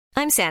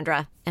I'm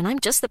Sandra, and I'm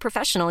just the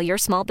professional your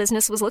small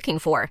business was looking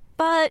for.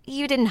 But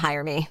you didn't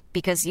hire me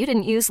because you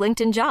didn't use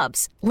LinkedIn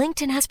Jobs.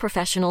 LinkedIn has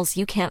professionals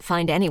you can't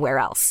find anywhere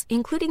else,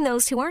 including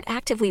those who aren't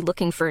actively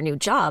looking for a new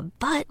job,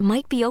 but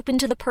might be open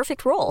to the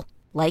perfect role,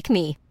 like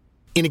me.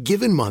 In a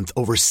given month,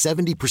 over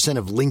 70%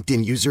 of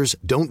LinkedIn users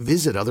don't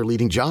visit other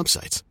leading job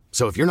sites.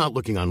 So if you're not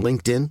looking on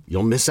LinkedIn,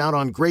 you'll miss out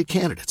on great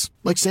candidates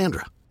like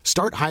Sandra.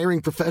 Start hiring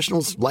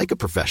professionals like a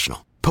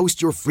professional.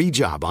 Post your free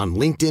job on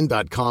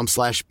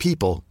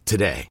linkedin.com/people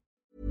today.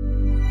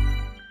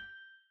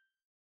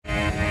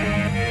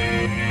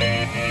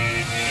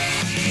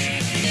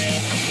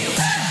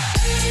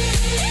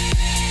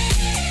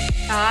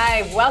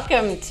 Hi,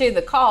 welcome to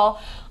The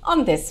Call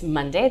on this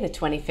Monday, the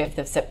 25th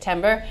of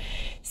September.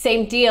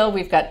 Same deal,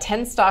 we've got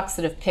 10 stocks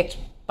that have picked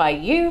by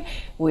you.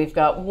 We've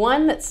got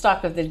one that's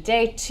stock of the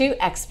day, 2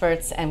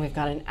 experts, and we've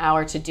got an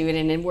hour to do it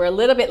in. And we're a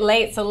little bit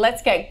late, so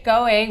let's get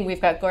going.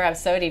 We've got Gaurav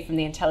Sodhi from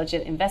The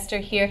Intelligent Investor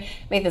here,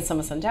 Nathan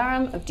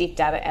Somasundaram of Deep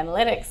Data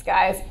Analytics.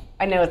 Guys,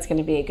 I know it's going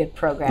to be a good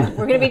program.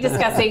 We're going to be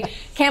discussing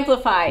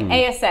Camplify,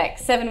 ASX,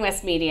 Seven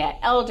West Media,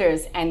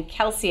 Elders, and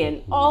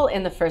Kelsian, all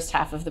in the first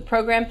half of the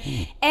program.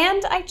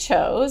 And I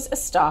chose a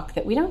stock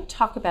that we don't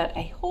talk about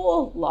a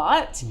whole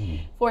lot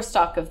for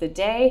stock of the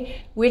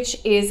day, which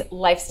is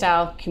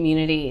Lifestyle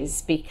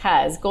Communities,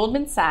 because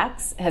Goldman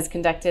Sachs has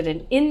conducted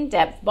an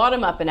in-depth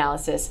bottom-up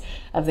analysis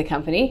of the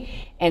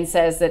company and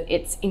says that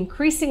it's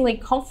increasingly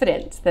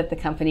confident that the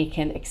company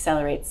can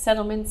accelerate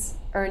settlements,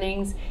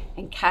 earnings,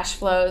 and cash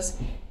flows.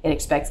 It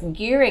expects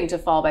gearing to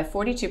fall by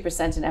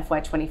 42% in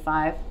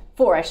FY25,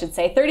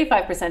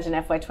 35% in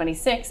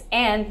FY26,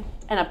 and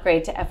an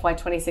upgrade to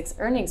FY26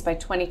 earnings by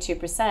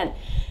 22%.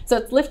 So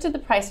it's lifted the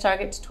price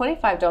target to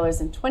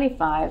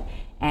 $25.25,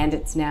 and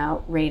it's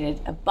now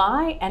rated a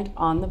buy and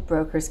on the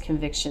broker's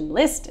conviction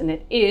list, and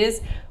it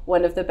is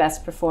one of the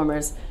best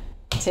performers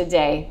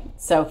today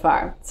so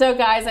far. So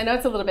guys, I know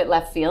it's a little bit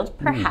left field,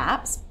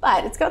 perhaps,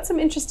 but it's got some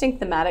interesting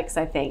thematics,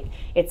 I think.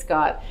 It's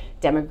got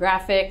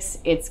demographics,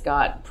 it's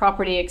got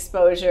property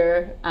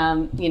exposure,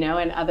 and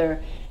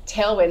other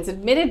tailwinds.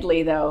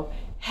 Admittedly, though,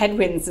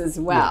 headwinds as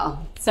well.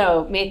 Yeah.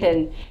 So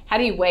Nathan, how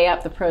do you weigh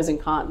up the pros and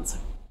cons?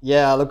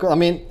 Yeah, look, I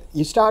mean,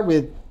 you start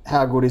with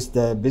how good is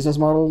the business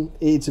model.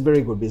 It's a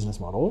very good business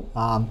model.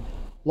 A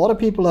lot of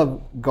people have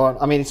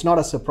it's not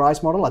a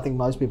surprise model. I think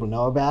most people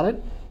know about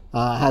it.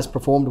 Has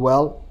performed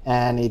well,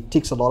 and it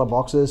ticks a lot of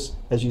boxes,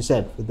 as you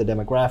said, with the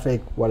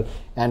demographic,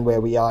 and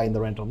where we are in the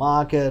rental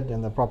market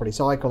and the property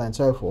cycle and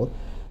so forth.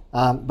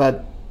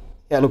 But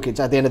yeah, look, it's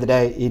at the end of the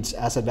day, it's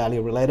asset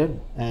value related,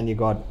 and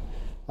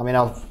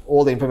of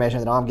all the information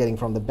that I'm getting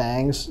from the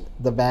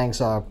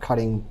banks are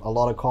cutting a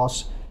lot of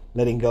costs,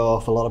 letting go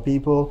of a lot of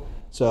people,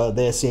 so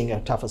they're seeing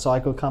a tougher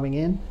cycle coming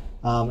in.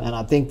 And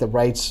I think the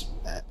rates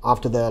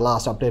after the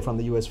last update from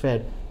the US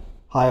Fed,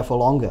 higher for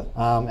longer,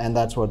 and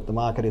that's what the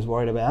market is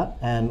worried about,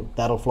 and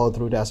that'll flow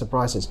through to asset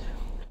prices.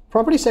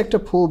 Property sector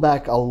pulled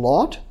back a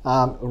lot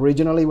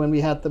originally when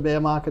we had the bear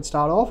market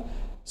start off,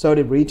 so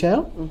did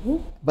retail,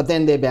 but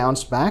then they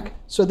bounced back.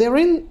 So they're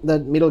in the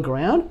middle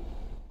ground.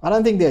 I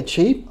don't think they're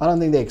cheap, I don't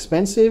think they're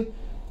expensive.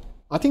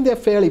 I think they're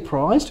fairly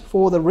priced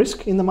for the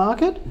risk in the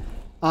market.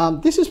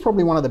 This is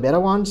probably one of the better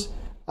ones,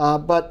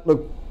 but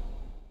look,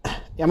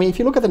 if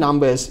you look at the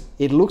numbers,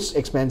 it looks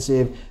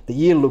expensive. The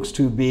yield looks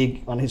too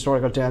big on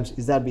historical terms.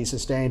 Is that be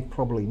sustained?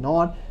 Probably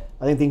not.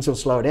 I think things will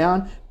slow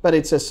down, but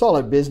it's a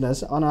solid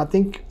business, and I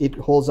think it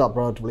holds up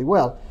relatively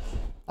well.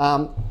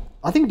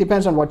 I think it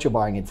depends on what you're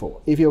buying it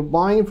for. If you're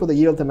buying it for the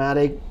yield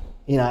thematic,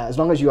 as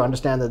long as you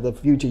understand that the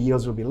future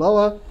yields will be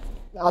lower,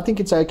 I think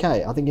it's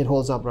okay. I think it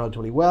holds up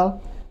relatively well,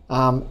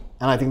 and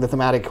I think the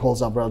thematic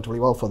holds up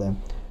relatively well for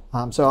them.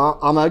 So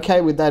I'm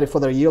okay with that for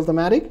the yield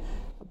thematic.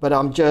 But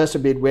I'm just a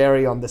bit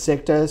wary on the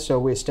sector, so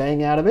we're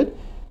staying out of it.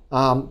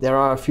 There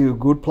are a few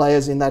good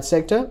players in that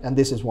sector, and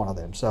this is one of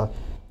them. So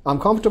I'm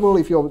comfortable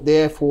if you're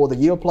there for the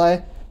yield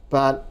play,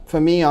 but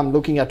for me, I'm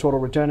looking at total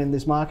return in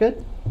this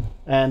market,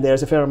 and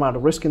there's a fair amount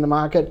of risk in the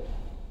market.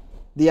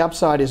 The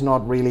upside is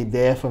not really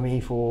there for me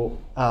for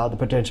the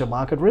potential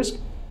market risk.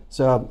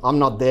 So I'm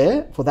not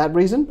there for that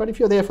reason, but if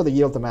you're there for the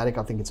yield thematic,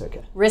 I think it's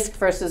okay. Risk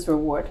versus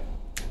reward.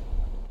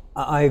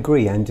 I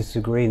agree and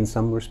disagree in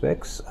some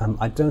respects.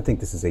 I don't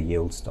think this is a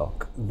yield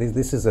stock.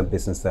 This is a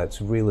business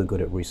that's really good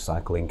at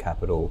recycling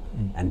capital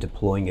and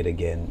deploying it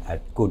again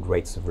at good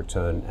rates of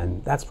return.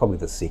 And that's probably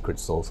the secret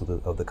sauce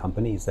of the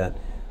company, is that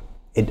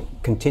it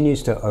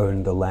continues to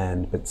own the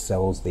land but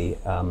sells the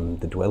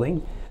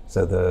dwelling.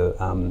 So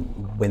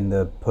when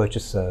the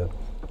purchaser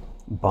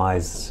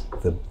buys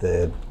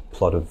the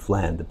plot of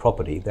land, the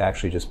property,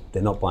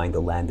 they're not buying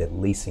the land, they're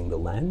leasing the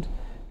land,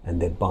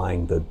 and they're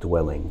buying the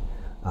dwelling.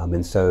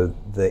 And so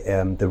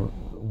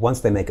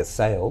once they make a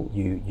sale,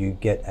 you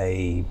get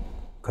a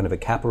kind of a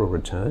capital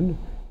return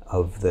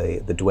of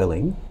the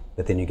dwelling,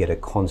 but then you get a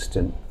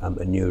constant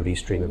annuity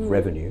stream of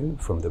revenue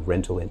from the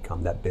rental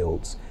income that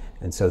builds.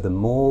 And so the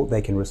more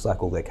they can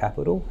recycle their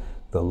capital,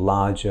 the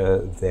larger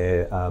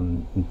their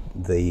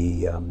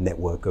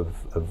network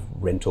of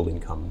rental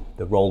income,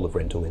 the role of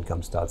rental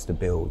income starts to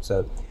build.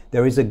 So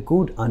there is a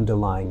good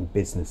underlying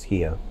business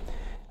here.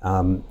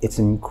 It's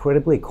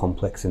incredibly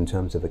complex in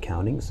terms of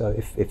accounting. So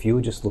if you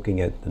were just looking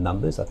at the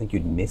numbers, I think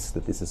you'd miss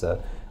that this is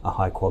a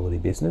high quality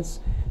business.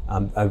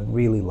 I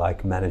really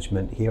like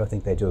management here. I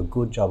think they do a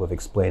good job of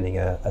explaining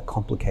a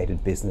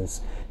complicated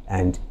business.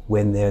 And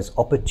when there's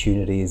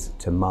opportunities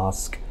to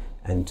mask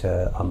and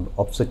to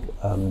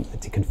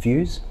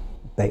confuse,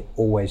 they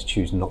always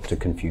choose not to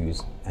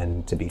confuse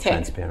and to be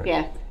transparent.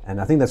 Yeah. And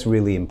I think that's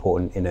really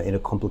important in a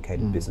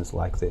complicated business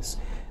like this.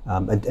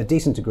 A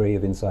decent degree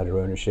of insider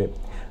ownership.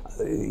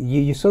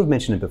 You sort of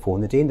mentioned it before,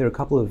 Nadine. There are a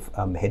couple of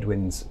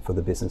headwinds for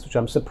the business, which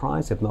I'm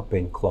surprised have not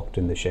been clocked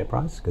in the share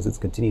price because it's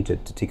continued to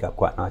tick up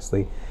quite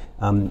nicely.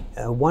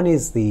 One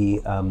is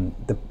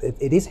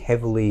it is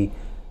heavily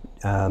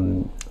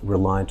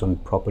reliant on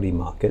property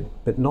market,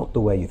 but not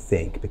the way you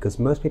think, because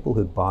most people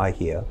who buy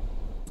here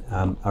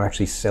are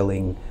actually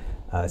selling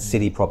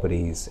city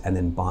properties and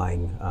then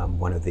buying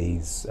one of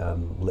these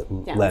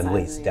land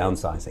lease,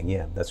 downsizing.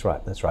 Yeah, that's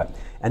right.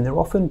 And they're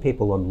often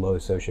people on low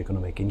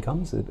socioeconomic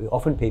incomes,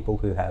 often people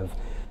who have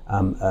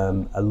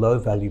a low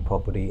value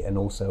property and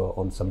also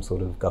on some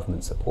sort of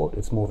government support.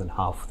 It's more than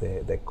half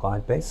their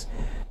client base.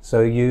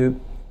 So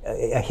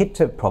a hit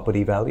to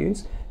property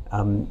values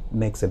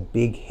makes a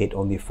big hit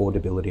on the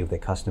affordability of their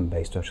customer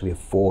base to actually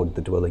afford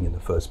the dwelling in the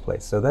first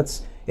place. So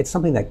it's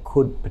something that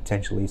could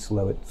potentially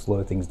slow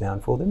things down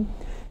for them.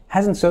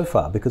 Hasn't so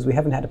far because we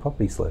haven't had a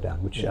property slowdown,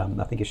 which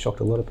I think has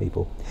shocked a lot of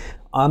people.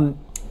 I'm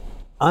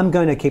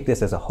going to keep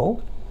this as a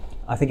hold.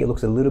 I think it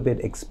looks a little bit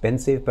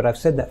expensive, but I've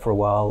said that for a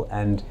while,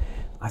 and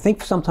I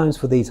think sometimes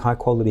for these high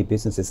quality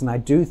businesses, and I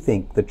do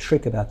think the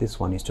trick about this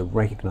one is to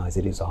recognize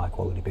it is a high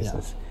quality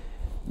business.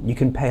 Yeah. You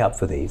can pay up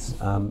for these.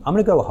 I'm going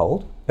to go a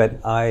hold, but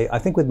I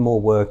think with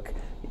more work,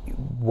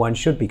 one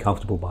should be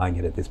comfortable buying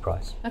it at this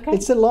price. Okay.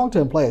 It's the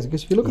long-term players,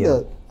 because if you look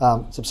at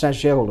the substantial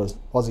shareholders,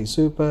 Aussie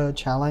Super,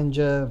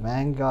 Challenger,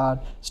 Vanguard,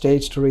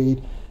 State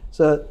Street,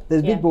 so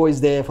there's big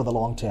boys there for the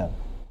long term.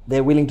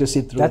 They're willing to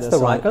sit through the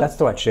cycle. That's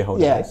the right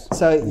shareholder base.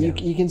 So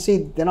you can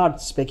see they're not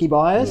specky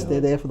buyers,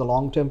 they're there for the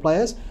long-term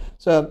players.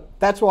 So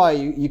that's why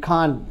you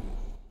can't,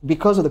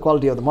 because of the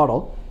quality of the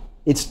model,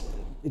 it's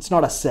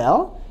not a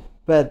sell,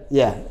 but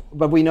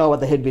we know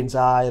what the headwinds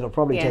are. It'll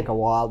probably take a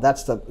while.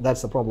 That's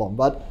the problem.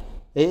 But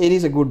it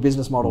is a good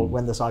business model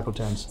when the cycle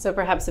turns. So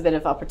perhaps a bit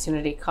of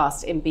opportunity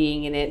cost in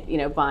being in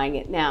it, buying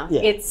it now.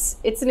 Yeah.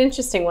 It's an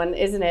interesting one,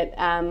 isn't it?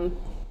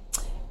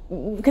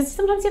 Because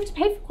sometimes you have to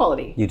pay for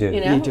quality. You do.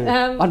 You do.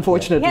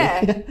 Unfortunately.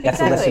 Yeah, That's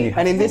the lesson you have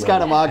and in this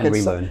kind of market,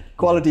 relearn.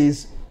 quality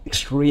is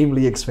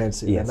extremely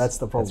expensive, and that's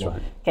the problem.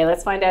 That's right. Okay,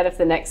 let's find out if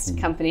the next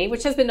company,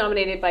 which has been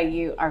nominated by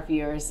you, our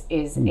viewers,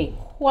 is a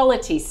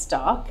quality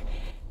stock.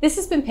 This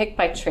has been picked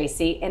by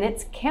Tracy, and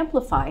it's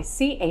Camplify.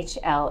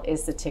 CHL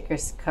is the ticker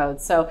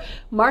code. So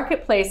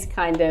marketplace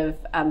kind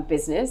of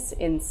business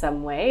in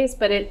some ways,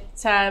 but it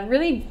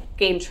really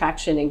gained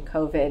traction in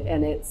COVID,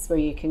 and it's where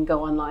you can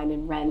go online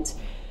and rent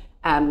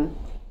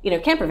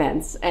camper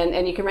vans,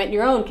 and you can rent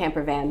your own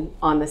camper van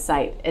on the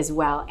site as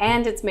well.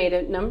 And it's made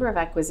a number of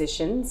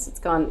acquisitions. It's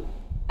gone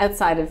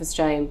outside of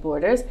Australian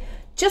borders.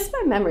 Just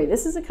by memory,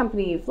 this is a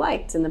company you've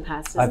liked in the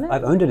past, isn't it?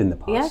 I've owned it in the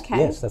past. Yeah, okay.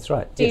 Yes, that's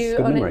right. Do you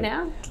own it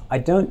now? I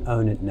don't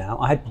own it now.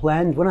 I had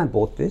planned, when I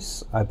bought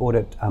this, I bought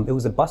it, it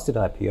was a busted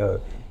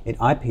IPO. It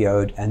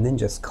IPO'd and then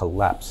just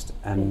collapsed.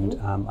 And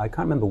I can't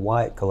remember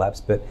why it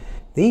collapsed, but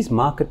these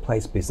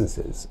marketplace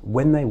businesses,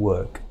 when they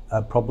work,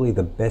 are probably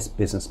the best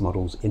business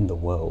models in the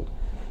world.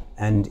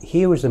 And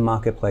here is a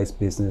marketplace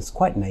business,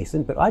 quite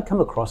nascent, but I'd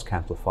come across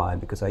Camplify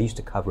because I used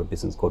to cover a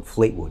business called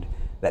Fleetwood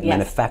that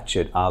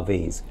manufactured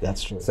RVs.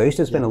 That's true. So I used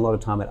to spend a lot of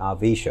time at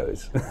RV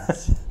shows,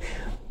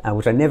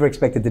 which I never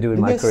expected to do in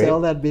my career. Did they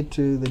sell that bit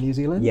to the New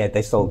Zealand? Yeah,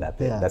 they sold that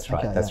bit. Yeah, that's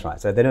right. That's right.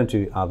 So they don't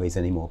do RVs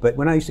anymore. But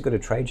when I used to go to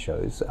trade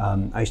shows,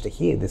 I used to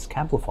hear this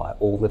Camplify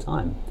all the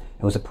time.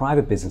 It was a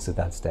private business at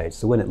that stage.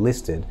 So when it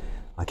listed,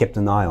 I kept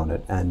an eye on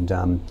it, and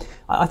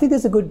I think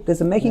there's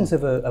the makings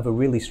of a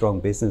really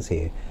strong business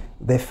here.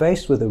 They're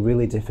faced with a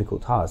really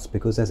difficult task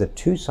because as a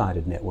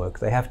two-sided network,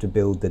 they have to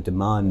build the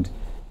demand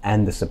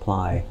and the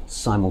supply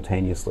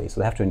simultaneously.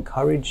 So they have to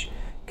encourage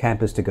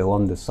campers to go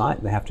on the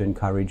site. They have to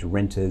encourage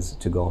renters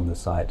to go on the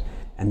site,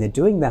 and they're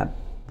doing that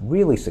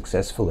really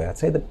successfully. I'd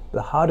say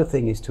the harder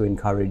thing is to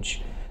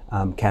encourage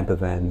camper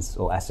vans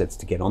or assets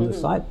to get on the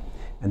site.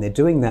 And they're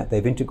doing that.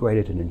 They've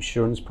integrated an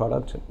insurance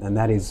product, and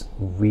that is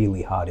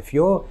really hard. If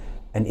you're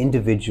an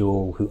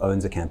individual who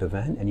owns a camper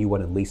van and you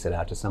want to lease it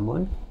out to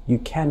someone, you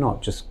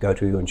cannot just go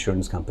to your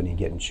insurance company and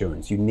get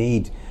insurance. You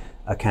need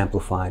a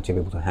Camplify to be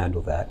able to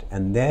handle that.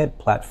 And their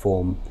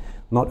platform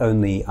not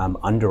only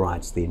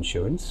underwrites the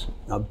insurance,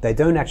 they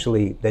don't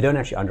actually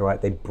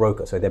underwrite. They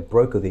broker. So they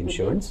broker the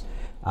insurance.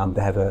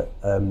 They have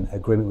an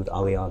agreement with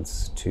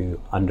Allianz to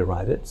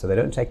underwrite it, so they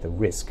don't take the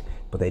risk,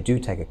 but they do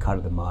take a cut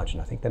of the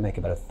margin. I think they make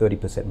about a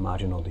 30%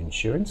 margin on the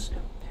insurance,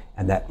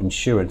 and that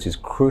insurance is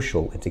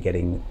crucial into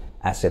getting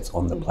assets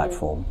on the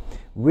platform.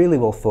 Really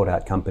well thought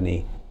out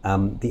company,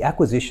 The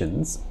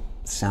acquisitions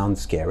sound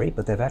scary,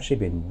 but they've actually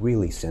been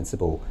really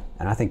sensible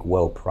and I think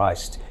well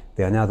priced.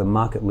 They are now the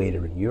market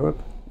leader in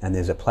Europe, and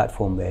there's a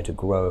platform there to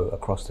grow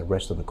across the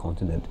rest of the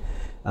continent.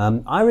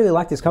 I really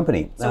like this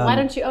company. So why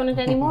don't you own it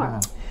anymore?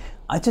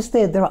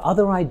 There are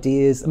other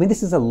ideas. I mean,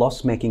 this is a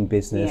loss-making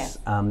business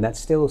that's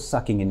still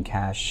sucking in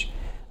cash.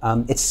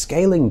 It's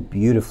scaling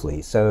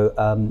beautifully.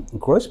 So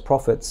gross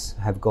profits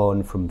have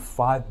gone from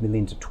 5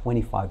 million to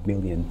 25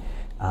 million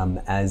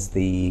as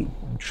the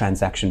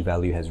transaction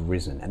value has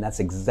risen. And that's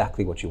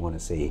exactly what you want to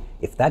see.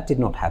 If that did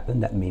not happen,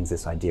 that means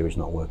this idea is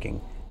not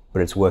working,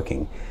 but it's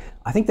working.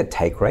 I think the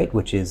take rate,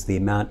 which is the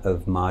amount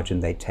of margin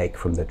they take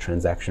from the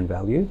transaction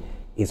value,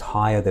 is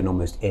higher than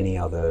almost any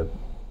other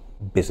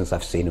business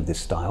I've seen of this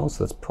style.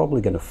 So it's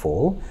probably going to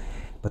fall.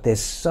 But there's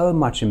so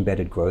much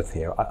embedded growth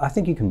here. I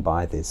think you can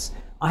buy this.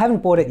 I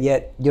haven't bought it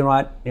yet. You're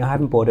right. I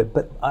haven't bought it,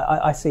 but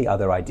I see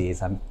other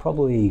ideas. I'm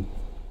probably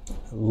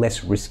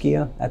less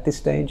riskier at this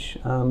stage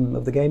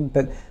of the game,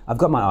 but I've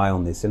got my eye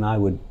on this, and I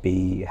would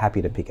be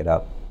happy to pick it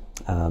up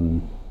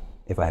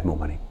if I had more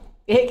money.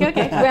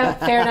 Okay, well,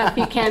 fair enough.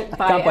 You can't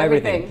buy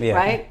everything, yeah.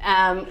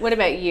 Right? What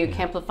about you?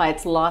 Camplify,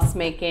 it's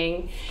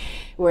loss-making.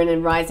 We're in a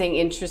rising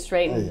interest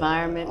rate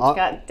environment.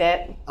 Got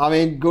debt. I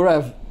mean,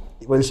 Gaurav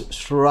was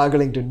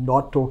struggling to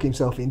not talk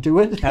himself into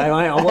it.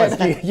 I was.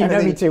 You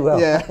know me too well.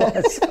 Yeah.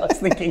 I was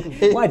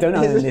thinking, why don't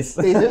I own this?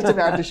 He's just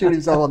about to shoot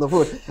himself on the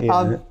foot.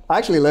 Yeah. I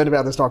actually learned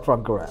about the stock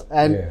from Gaurav,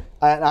 and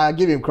I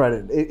give him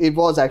credit. It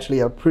was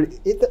actually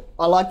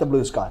I like the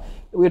blue sky.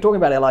 We were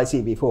talking about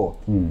LIC before.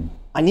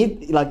 I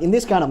need, like in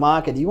this kind of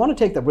market, you want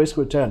to take the risk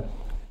return.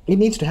 It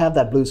needs to have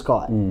that blue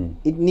sky.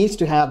 It needs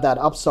to have that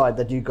upside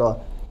that you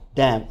go,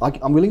 damn,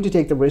 I'm willing to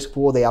take the risk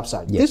for the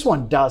upside. Yes. This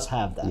one does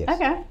have that. Yes.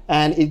 Okay.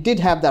 And it did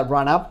have that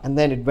run up, and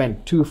then it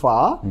went too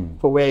far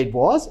for where it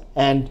was.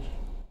 And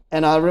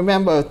I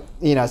remember,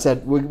 I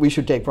said we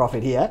should take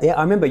profit here. Yeah,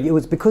 I remember it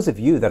was because of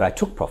you that I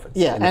took profits.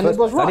 Yeah, and it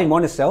was right. I didn't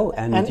want to sell,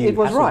 and it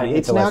was right.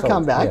 It's now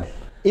come back. Yeah.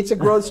 It's a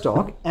growth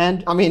stock,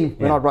 and I mean,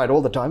 we're not right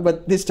all the time,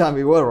 but this time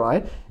we were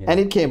right, and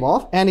it came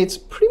off, and it's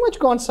pretty much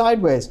gone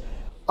sideways.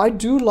 I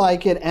do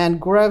like it,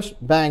 and Gaurav's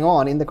bang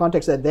on in the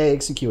context that they're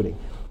executing.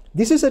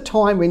 This is a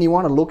time when you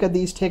want to look at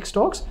these tech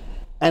stocks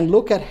and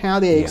look at how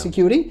they're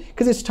executing,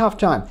 because it's a tough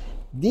time.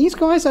 These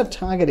guys are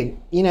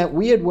targeting, in a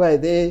weird way,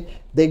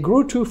 they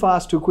grew too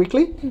fast too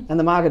quickly, and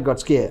the market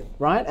got scared,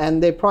 right?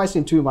 And they priced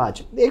in too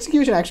much. The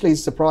execution actually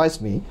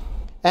surprised me,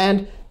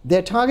 and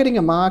they're targeting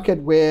a market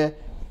where,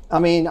 I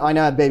mean, I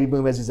know baby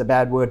boomers is a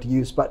bad word to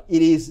use, but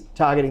it is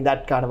targeting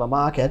that kind of a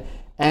market,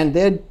 and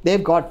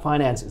they've got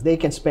finances, they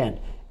can spend.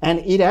 And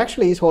it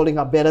actually is holding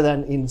up better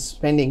than in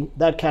spending.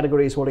 That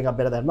category is holding up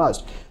better than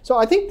most. So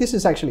I think this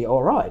is actually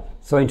all right.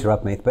 Sorry to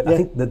interrupt, Meath, but I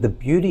think that the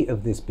beauty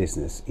of this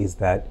business is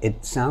that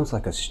it sounds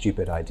like a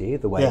stupid idea,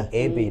 the way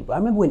Airbnb, I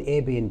remember when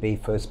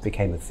Airbnb first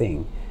became a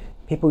thing,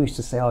 people used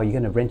to say, oh, you're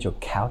going to rent your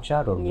couch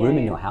out or a room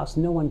in your house?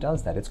 No one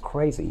does that. It's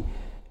crazy.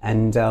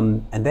 And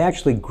they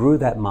actually grew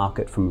that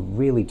market from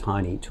really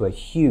tiny to a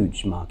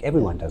huge market.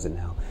 Everyone does it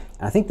now.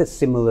 And I think the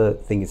similar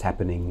thing is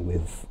happening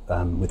with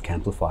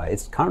Camplify.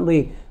 It's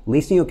currently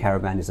leasing your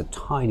caravan is a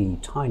tiny,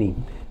 tiny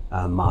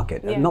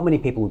market. Not many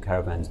people with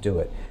caravans do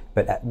it.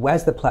 But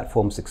as the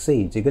platform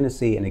succeeds, you're going to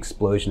see an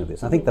explosion of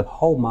this. I think the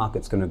whole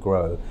market's going to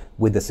grow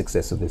with the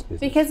success of this business.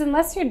 Because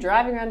unless you're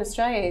driving around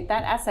Australia,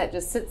 that asset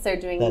just sits there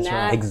doing nothing.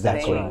 Right.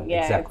 Exactly.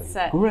 Yeah, exactly.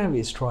 Grav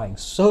is trying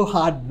so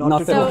hard not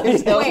to So talk.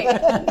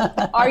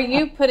 wait, are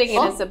you putting it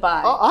as a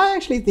buy? I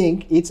actually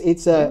think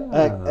it's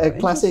a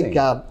classic.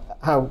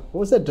 What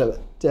was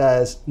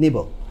that?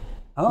 Nibble.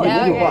 Oh,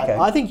 Yeah, yeah, okay. okay.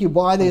 I think you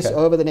buy this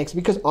over the next,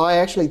 because I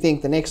actually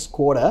think the next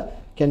quarter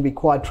can be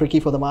quite tricky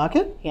for the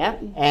market. Yeah.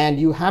 And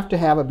you have to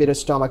have a bit of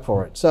stomach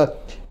for it. So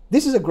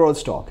this is a growth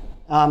stock.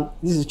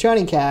 This is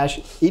churning cash.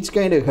 It's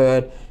going to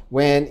hurt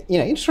when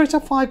interest rates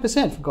are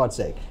 5%, for God's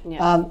sake.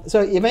 Yeah.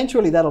 So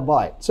eventually that'll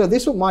bite. So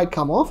this might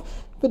come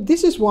off, but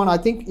this is one I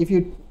think if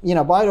you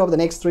buy it over the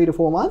next 3 to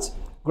 4 months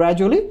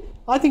gradually,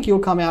 I think you'll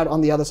come out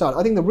on the other side.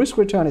 I think the risk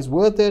return is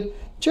worth it.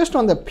 Just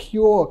on the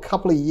pure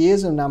couple of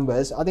years of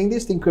numbers, I think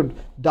this thing could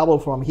double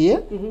from here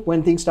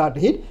when things start to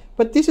hit.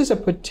 But this is a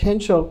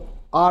potential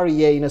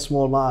REA in a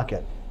small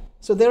market.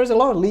 So there is a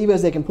lot of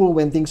levers they can pull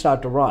when things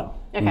start to run.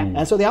 Okay.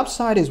 And so the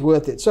upside is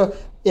worth it. So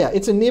yeah,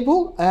 it's a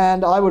nibble,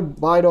 and I would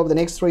buy it over the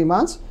next 3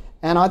 months.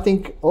 And I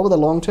think over the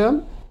long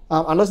term,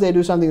 unless they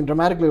do something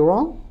dramatically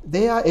wrong,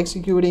 they are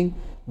executing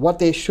what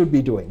they should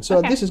be doing.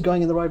 So this is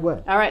going in the right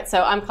way. All right,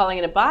 so I'm calling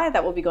it a buy.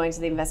 That will be going to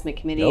the investment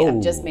committee. Oh.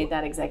 I've just made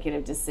that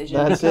executive decision.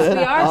 That's because it.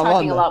 we are I'm talking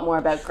on a that. lot more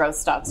about growth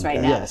stocks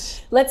right now.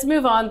 Yes. Let's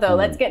move on, though.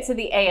 Let's get to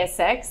the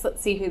ASX.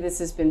 Let's see who this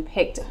has been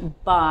picked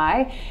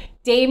by.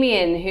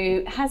 Damien,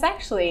 who has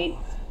actually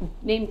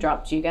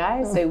name-dropped you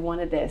guys. They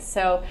wanted this.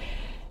 So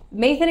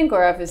Mathan and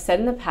Gaurav have said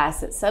in the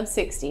past that sub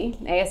 60,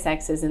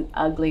 ASX is an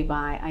ugly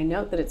buy. I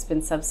note that it's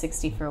been sub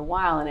 60 for a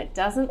while, and it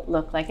doesn't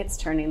look like it's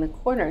turning the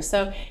corner.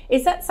 So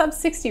is that sub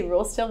 60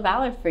 rule still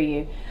valid for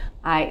you?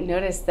 I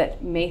noticed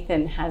that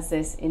Mathan has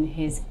this in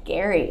his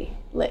Gary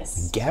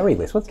list. Gary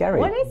list? What's Gary?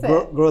 What is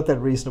it? Growth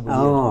at reasonable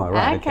yield. Oh,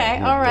 right.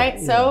 Okay, all right.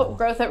 So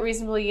growth at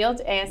reasonable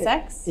yield,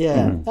 ASX.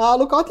 Yeah.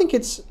 Look, I think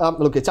it's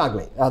it's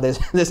ugly.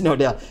 There's no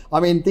doubt. I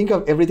mean, think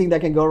of everything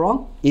that can go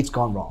wrong. It's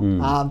gone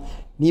wrong.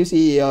 New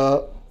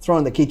CEO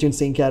throwing the kitchen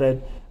sink at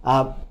it.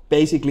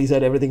 Basically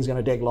said everything's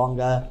going to take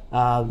longer.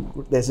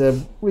 There's a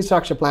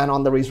restructure plan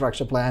on the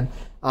restructure plan.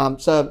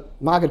 So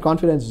market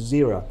confidence is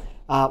zero.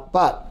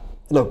 But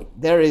look,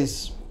 there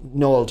is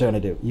no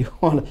alternative. You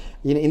want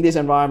in this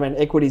environment,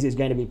 equities is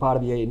going to be part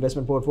of your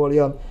investment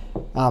portfolio.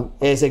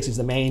 ASX is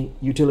the main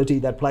utility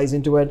that plays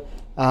into it,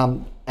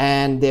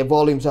 and their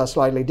volumes are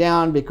slightly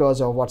down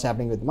because of what's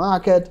happening with the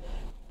market.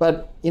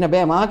 But in a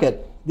bear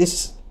market,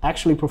 this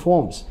actually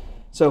performs.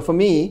 So for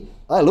me,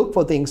 I look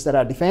for things that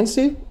are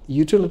defensive,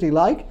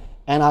 utility-like,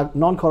 and are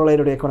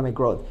non-correlated to economic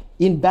growth.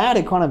 In bad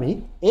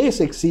economy,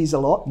 ASX sees a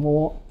lot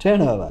more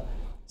turnover.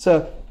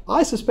 So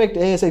I suspect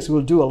ASX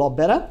will do a lot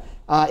better.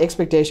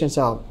 Expectations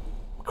are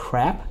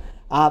crap.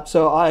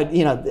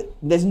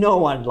 There's no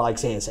one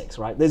likes ASX,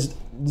 right? There's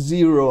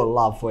zero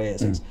love for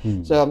ASX.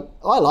 So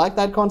I like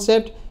that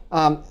concept.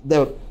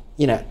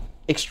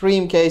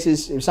 Extreme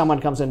cases, if someone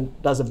comes and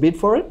does a bid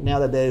for it, now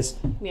that there's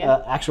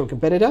actual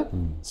competitor.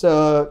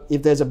 So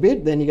if there's a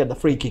bid, then you get the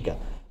free kicker.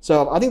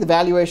 So I think the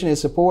valuation is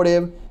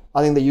supportive.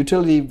 I think the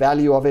utility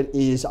value of it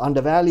is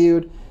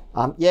undervalued.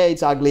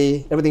 It's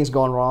ugly. Everything's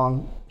gone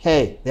wrong.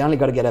 Hey, they only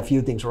got to get a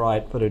few things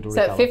right for it to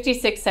recover. So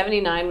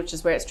 56.79, which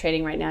is where it's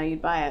trading right now,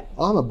 you'd buy it.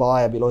 I'm a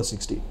buyer below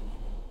 60.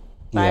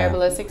 Buyer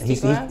below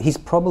 60. He's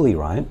probably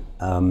right.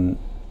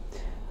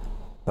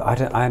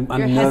 But I'm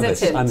nervous.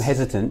 Hesitant. I'm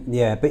hesitant.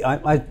 Yeah, but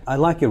I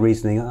like your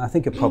reasoning. I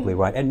think you're probably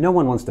right. And no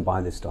one wants to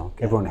buy this stock.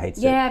 Everyone hates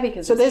it. Yeah,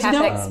 because it's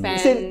CapEx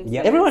spend.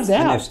 Everyone's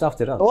out. And they've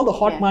stuffed it up. All the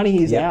hot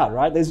money is out,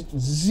 right? There's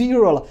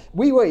zero.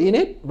 We were in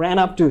it, ran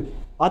up to,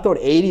 I thought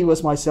 80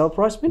 was my sell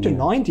price, went to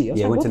 90. I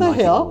was like, what the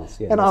hell?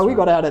 And we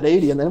got out at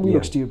 80 and then we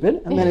looked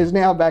stupid. And then it's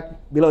now back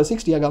below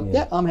 60. I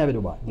go, I'm happy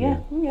to buy.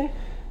 Okay.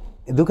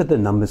 Look at the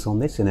numbers on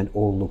this and it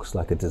all looks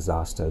like a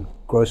disaster.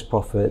 Gross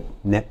profit,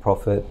 net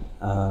profit,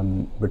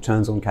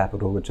 returns on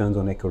capital, returns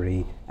on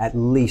equity, at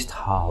least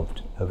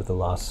halved over the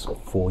last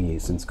 4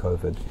 years since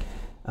COVID.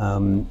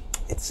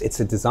 It's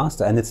a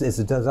disaster, and it's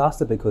a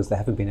disaster because they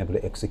haven't been able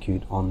to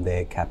execute on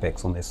their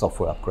CapEx, on their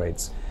software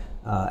upgrades.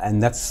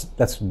 And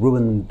that's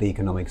ruined the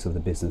economics of the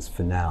business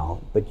for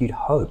now. But you'd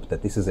hope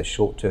that this is a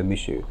short-term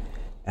issue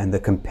and the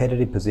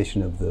competitive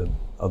position of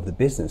the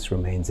business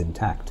remains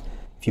intact.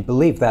 If you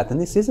believe that, then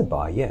this is a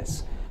buy,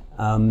 yes.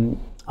 I'm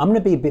going to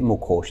be a bit more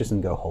cautious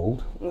and go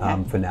hold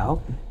for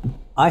now.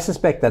 I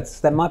suspect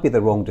that might be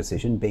the wrong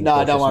decision.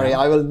 No, don't worry.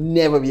 I will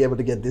never be able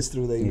to get this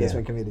through the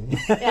investment committee.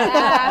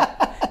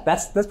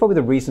 That's probably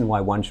the reason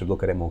why one should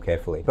look at it more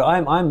carefully. But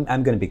I'm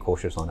going to be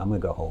cautious on it. I'm going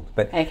to go hold.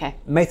 But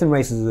Mathan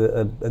raises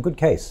a good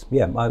case.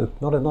 Yeah,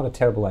 not a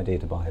terrible idea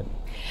to buy it.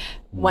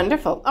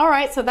 Wonderful. All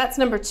right, so that's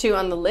number 2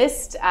 on the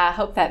list. I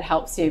hope that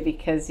helps you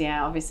because,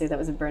 obviously that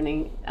was a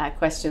burning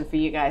question for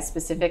you guys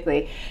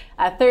specifically.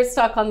 Third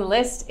stock on the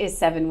list is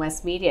Seven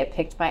West Media,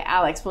 picked by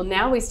Alex. Well,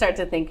 now we start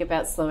to think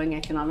about slowing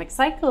economic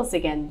cycles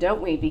again,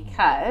 don't we?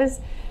 Because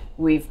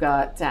we've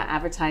got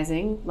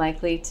advertising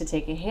likely to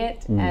take a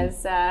hit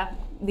as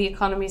the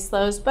economy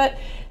slows. But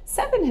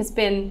Seven has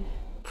been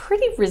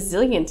pretty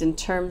resilient in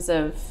terms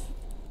of,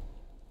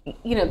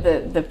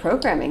 the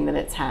programming that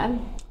it's had.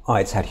 Oh,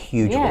 it's had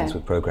huge wins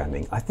with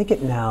programming. I think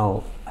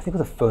for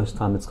the first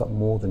time it's got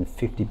more than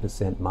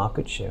 50%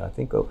 market share, I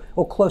think,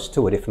 or close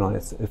to it, if not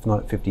at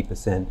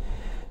 50%.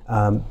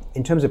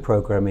 In terms of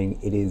programming,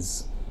 it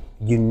is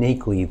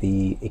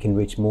uniquely it can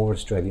reach more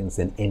Australians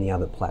than any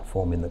other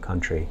platform in the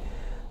country.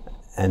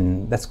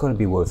 And that's got to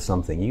be worth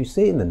something. You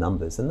see in the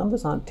numbers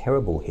aren't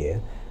terrible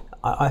here.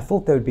 I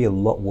thought they would be a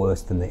lot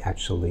worse than they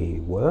actually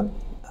were.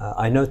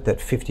 I note that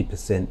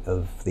 50%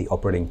 of the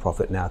operating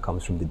profit now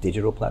comes from the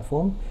digital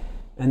platform.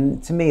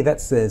 And to me, that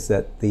says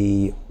that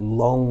the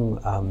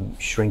long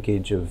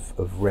shrinkage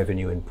of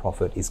revenue and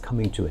profit is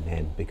coming to an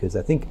end, because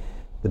I think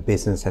the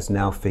business has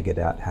now figured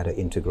out how to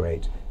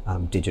integrate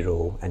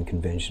digital and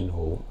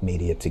conventional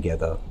media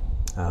together.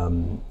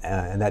 And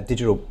that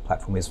digital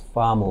platform is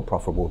far more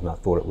profitable than I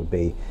thought it would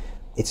be.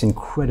 It's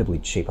incredibly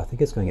cheap. I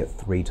think it's going at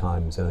 3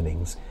 times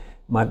earnings.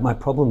 My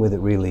problem with it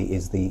really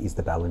is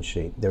the balance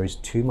sheet. There is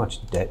too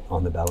much debt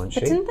on the balance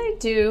sheet. But didn't they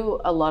do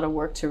a lot of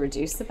work to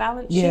reduce the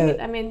balance sheet?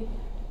 I mean,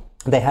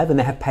 they have, and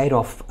they have paid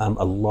off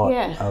a lot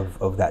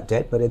of that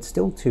debt, but it's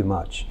still too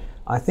much.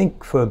 I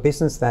think for a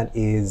business that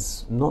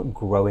is not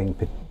growing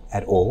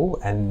at all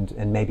and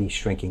maybe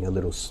shrinking a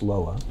little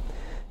slower,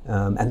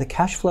 and the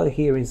cash flow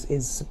here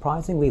is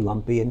surprisingly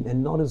lumpy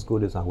and not as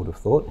good as I would have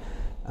thought.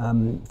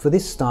 For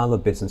this style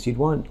of business, you'd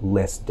want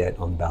less debt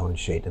on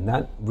balance sheet, and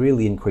that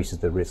really increases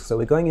the risk. So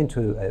we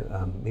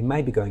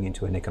may be going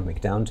into an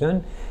economic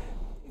downturn.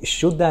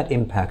 Should that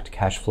impact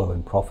cash flow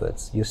and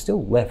profits, you're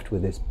still left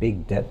with this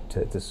big debt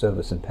to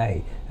service and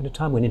pay at a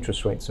time when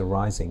interest rates are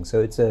rising.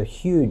 So it's a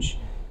huge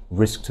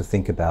risk to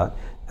think about.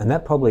 And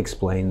that probably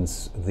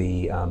explains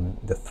the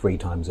 3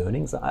 times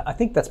earnings. I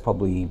think that's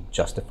probably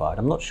justified.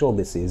 I'm not sure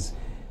this is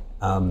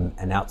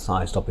an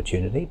outsized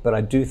opportunity, but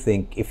I do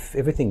think if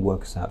everything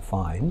works out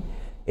fine,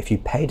 if you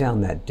pay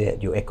down that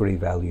debt, your equity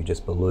value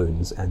just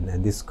balloons,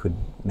 and this could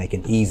make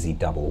an easy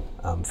double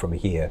from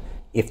here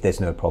if there's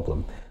no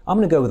problem. I'm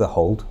going to go with a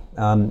hold.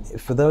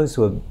 For those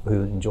who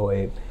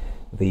enjoy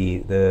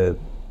the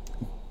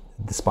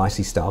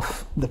spicy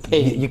stuff,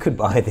 you could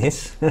buy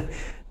this.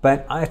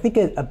 But I think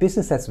a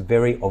business that's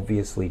very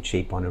obviously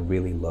cheap on a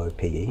really low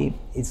PE,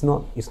 it's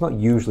not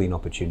usually an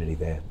opportunity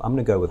there. I'm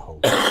going to go with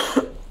hold.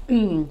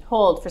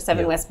 Hold for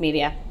Seven West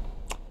Media.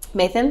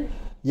 Nathan?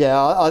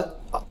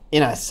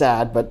 Yeah,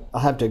 sad, but I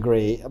have to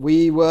agree.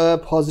 We were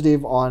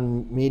positive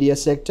on media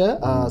sector,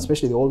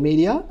 especially the old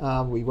media.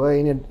 We were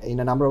in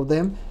a number of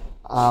them.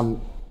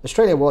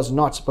 Australia was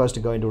not supposed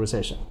to go into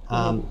recession,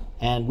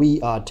 and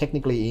we are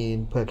technically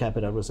in per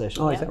capita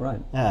recession. Oh, is that right?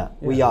 Yeah,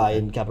 we are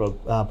in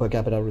per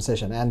capita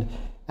recession, and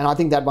I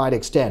think that might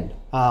extend.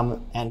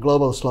 And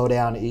global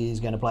slowdown is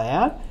going to play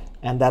out,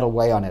 and that'll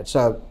weigh on it.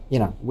 So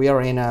we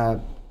are in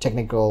a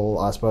technical,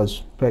 I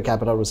suppose, per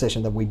capita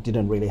recession that we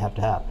didn't really have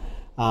to have.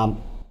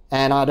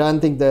 And I don't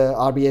think the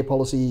RBA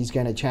policy is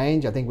going to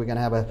change. I think we're going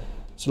to have a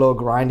slow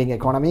grinding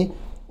economy.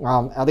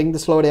 I think the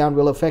slowdown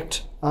will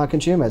affect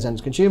consumers,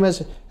 and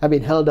consumers have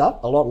been held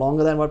up a lot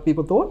longer than what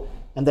people thought,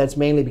 and that's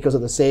mainly because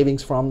of the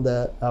savings from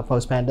the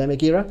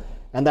post-pandemic era,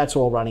 and that's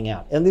all running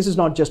out. And this is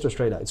not just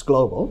Australia, it's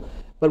global,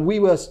 but we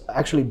were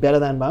actually better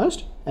than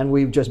most, and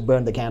we've just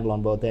burned the candle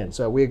on both ends.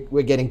 So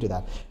we're getting to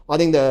that. I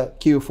think the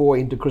Q4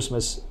 into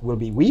Christmas will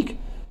be weak,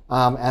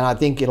 and I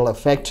think it'll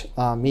affect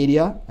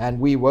media, and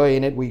we were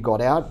in it, we got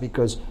out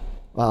because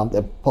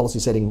the policy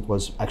setting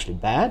was actually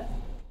bad.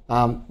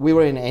 We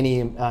were in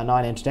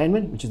Nine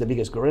Entertainment, which is the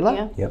biggest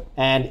gorilla,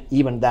 and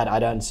even that I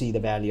don't see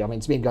the value. I mean,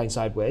 it's been going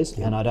sideways,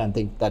 and I don't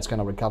think that's going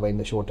to recover in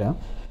the short term.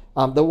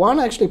 The one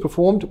actually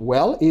performed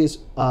well is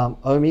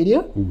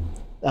oOh!media,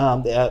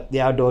 the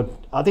outdoor.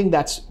 I think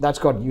that's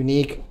got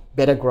unique,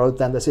 better growth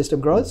than the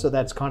system growth, so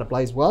that's kind of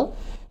plays well.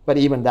 But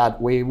even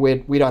that, we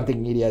don't think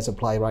media is a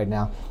play right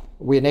now.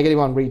 We're negative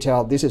on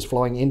retail. This is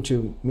flowing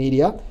into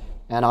media,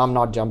 and I'm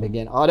not jumping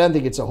in. I don't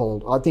think it's a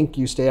hold. I think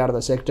you stay out of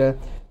the sector.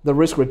 The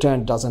risk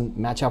return doesn't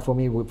match up for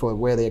me for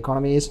where the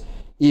economy is.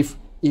 If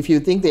you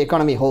think the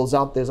economy holds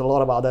up, there's a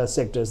lot of other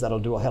sectors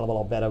that'll do a hell of a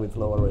lot better with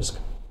lower risk.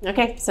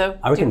 Okay, so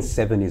I reckon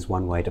 7 is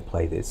one way to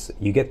play this.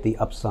 You get the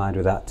upside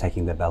without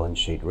taking the balance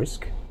sheet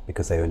risk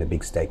because they own a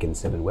big stake in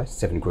Seven Group.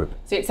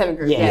 So 7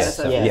 Group, yes,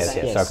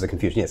 Sorry for the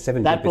confusion. Yes,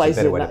 7 that Group is a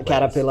better way to play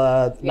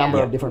Caterpillar, this.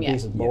 number of different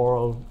pieces,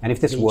 Boral. And if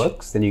this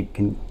works, then you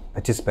can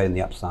participate in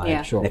the upside.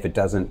 Yeah. And if it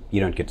doesn't, you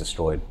don't get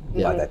destroyed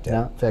by that debt.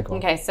 Yeah, fair call.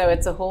 Okay, so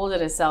it's a hold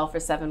and a sell for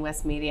Seven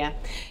West Media.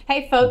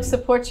 Hey folks,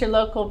 support your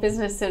local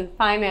business and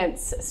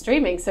finance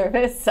streaming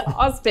service,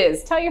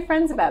 AusBiz. Tell your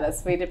friends about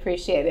us. We'd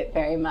appreciate it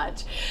very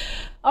much.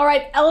 All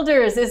right,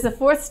 Elders is the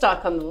 4th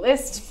stock on the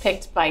list,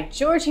 picked by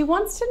George. He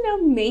wants to know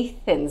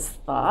Nathan's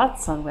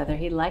thoughts on whether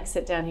he likes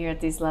it down here at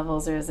these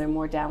levels, or is there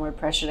more downward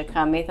pressure to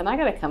come? Nathan, I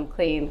got to come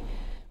clean.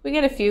 We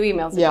get a few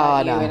emails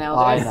about you and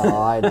Elders.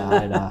 I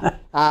know.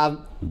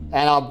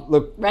 And I'll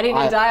look. Ready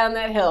to die on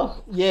that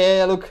hill.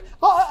 Yeah, look.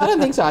 I don't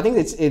think so. I think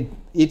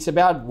it's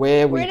about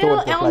where we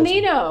thought the El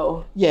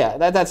Nino. Yeah,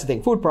 that's the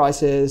thing. Food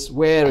prices,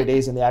 where it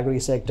is in the agri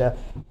sector.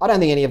 I don't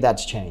think any of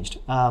that's changed.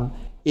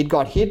 It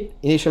got hit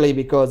initially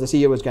because the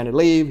CEO was going to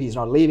leave. He's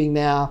not leaving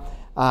now.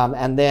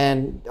 And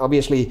then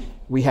obviously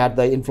we had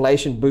the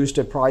inflation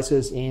boosted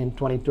prices in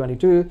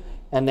 2022,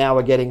 and now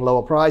we're getting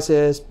lower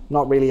prices.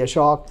 Not really a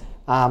shock.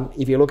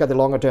 If you look at the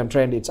longer term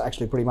trend, it's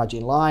actually pretty much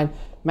in line.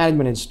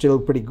 Management is still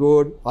pretty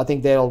good. I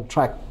think they'll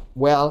track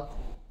well.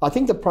 I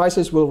think the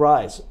prices will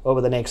rise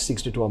over the next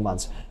 6 to 12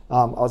 months.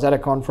 I was at a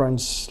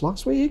conference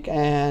last week,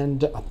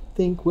 and I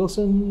think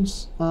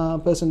Wilson's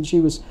person, she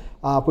was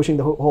pushing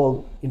the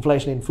whole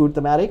inflation in food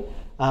thematic.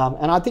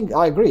 And I think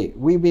I agree.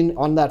 We've been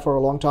on that for a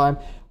long time.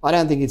 I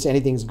don't think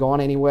anything's gone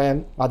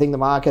anywhere. I think the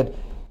market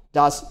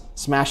does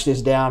smash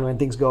this down when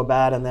things go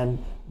bad, and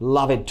then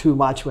love it too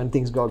much when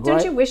things go great.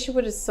 Don't you wish you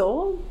would have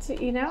sold, Oh,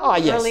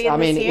 yes. early in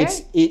this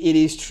year? It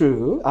is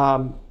true.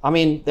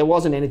 There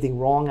wasn't anything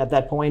wrong at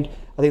that point.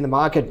 I think the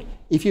market,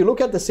 if you look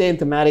at the same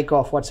thematic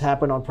of what's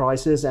happened on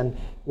prices and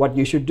what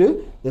you should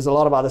do, there's a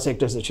lot of other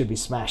sectors that should be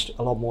smashed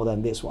a lot more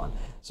than this one.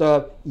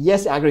 So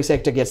yes, agri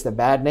sector gets the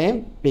bad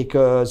name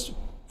because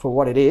for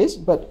what it is,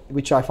 but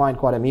which I find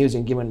quite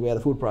amusing given where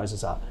the food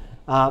prices are.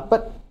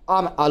 But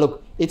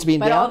look, it's been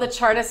down. But all the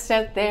chartists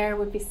out there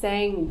would be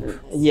saying...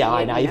 Yeah,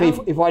 I know.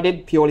 If I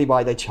did purely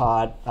by the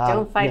chart...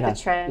 Don't fight the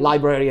trend.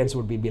 Librarians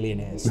would be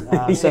billionaires.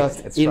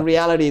 In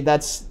reality,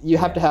 you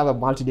have to have a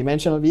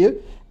multidimensional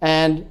view.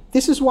 And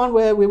this is one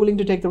where we're willing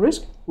to take the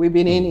risk. We've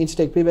been in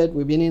Instantech Pivot.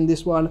 We've been in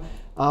this one.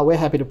 We're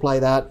happy to play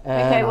that.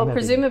 Okay, well,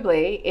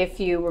 presumably, if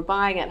you were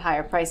buying at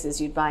higher prices,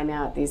 you'd buy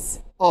now at these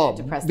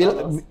depressed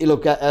levels.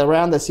 Look,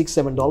 around the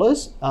 $6,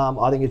 $7,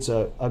 I think it's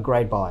a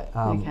great buy.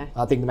 Okay.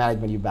 I think the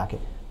management, you back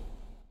it.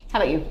 How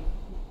about you?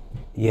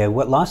 Yeah,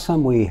 last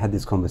time we had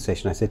this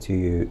conversation, I said to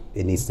you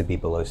it needs to be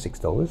below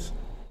 $6.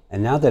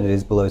 And now that it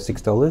is below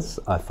 $6,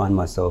 I find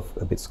myself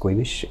a bit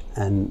squeamish.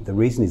 And the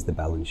reason is the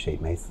balance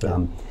sheet, Maith.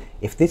 Yeah.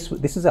 If this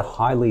is a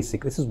highly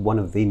this is one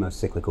of the most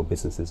cyclical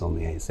businesses on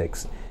the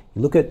ASX.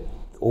 You look at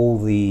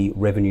all the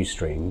revenue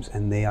streams,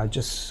 and they are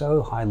just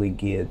so highly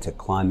geared to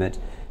climate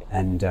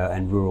and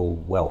rural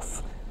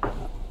wealth.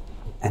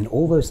 And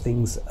all those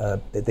things,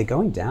 they're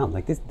going down.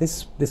 Like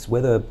this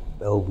weather,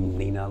 El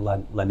Nino,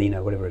 La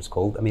Nina, whatever it's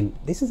called. I mean,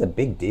 this is a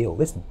big deal.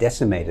 This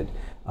decimated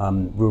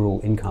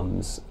rural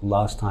incomes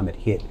last time it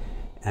hit.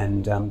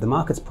 And the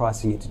market's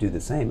pricing it to do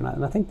the same.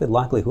 And I think the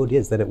likelihood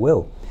is that it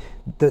will.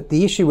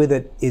 The issue with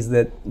it is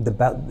that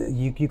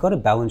you've got a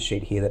balance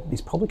sheet here that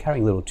is probably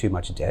carrying a little too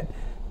much debt.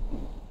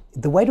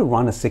 The way to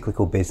run a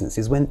cyclical business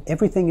is when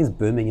everything is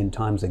booming and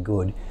times are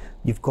good,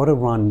 you've got to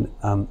run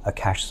a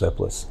cash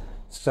surplus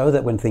so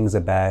that when things are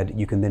bad,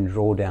 you can then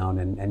draw down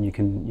and you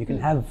can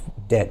have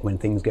debt when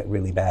things get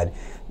really bad.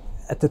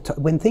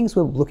 When things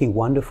were looking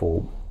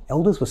wonderful,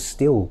 Elders were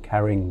still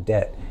carrying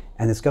debt,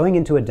 and it's going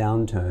into a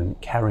downturn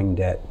carrying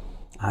debt.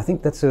 I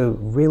think that's a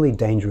really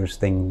dangerous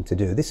thing to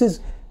do. This is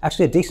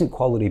actually a decent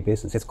quality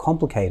business. It's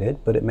complicated,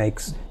 but it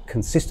makes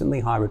consistently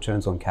high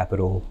returns on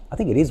capital. I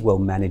think it is well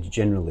managed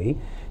generally,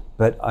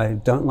 but I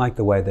don't like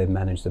the way they've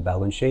managed the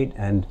balance sheet,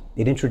 and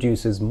it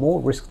introduces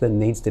more risk than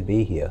needs to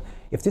be here.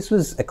 If this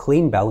was a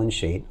clean balance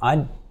sheet,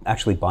 I'd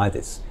actually buy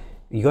this.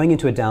 You're going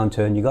into a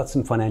downturn, you got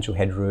some financial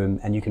headroom,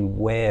 and you can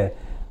wear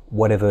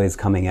whatever is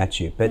coming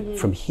at you. But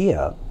from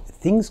here,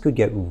 things could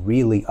get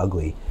really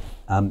ugly.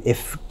 They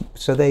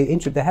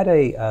had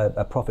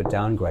a profit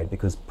downgrade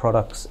because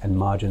products and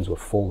margins were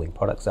falling.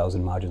 Product sales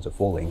and margins are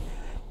falling.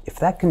 If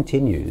that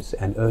continues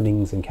and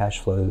earnings and cash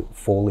flow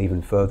fall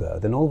even further,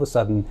 then all of a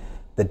sudden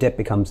the debt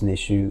becomes an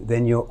issue.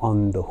 Then you're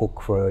on the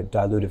hook for a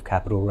dilutive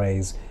capital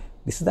raise.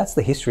 That's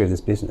the history of this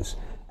business,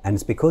 and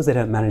it's because they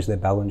don't manage their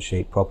balance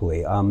sheet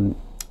properly.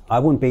 I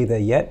wouldn't be there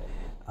yet.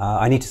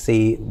 I need to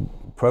see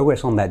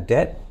progress on that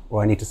debt,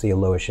 or I need to see a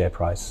lower share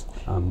price.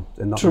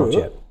 Not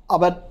yet.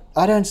 But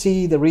I don't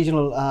see the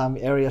regional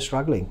area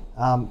struggling.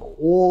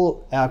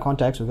 All our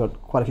contacts, we've got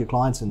quite a few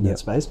clients in that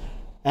space,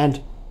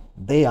 and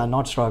they are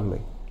not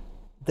struggling.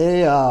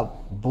 They are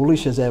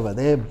bullish as ever.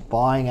 They're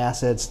buying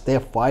assets. They're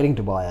fighting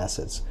to buy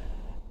assets.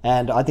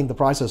 And I think the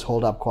prices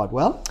hold up quite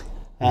well.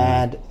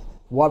 And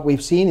what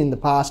we've seen in the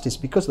past is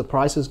because the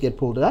prices get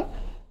pulled up.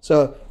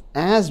 So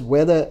as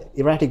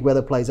erratic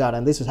weather plays out,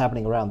 and this is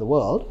happening around the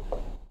world,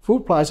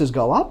 food prices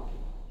go up,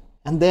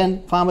 and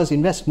then farmers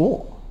invest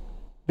more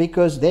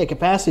because their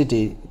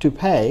capacity to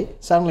pay,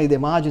 suddenly their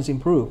margins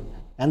improve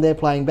and they're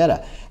playing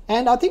better.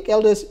 And I think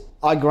Elders,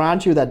 I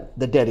grant you that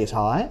the debt is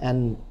high,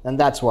 and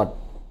that's what,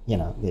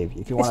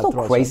 if you want to throw it's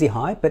not crazy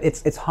high, but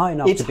it's high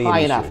enough to be high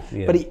an enough.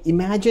 issue. Yeah. But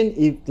imagine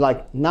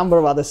if number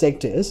of other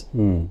sectors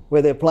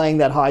where they're playing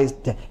that high.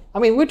 I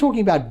mean, we're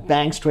talking about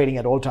banks trading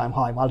at all-time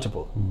high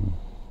multiple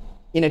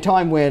in a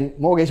time when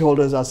mortgage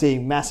holders are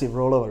seeing massive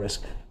rollover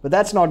risk. But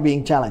that's not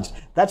being challenged.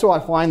 That's why I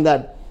find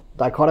that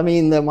dichotomy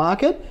in the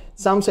market.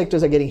 Some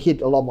sectors are getting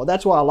hit a lot more.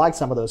 That's why I like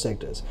some of those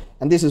sectors,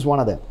 and this is one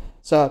of them.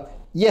 So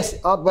yes,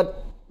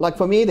 but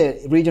for me,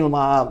 the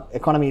regional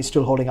economy is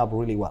still holding up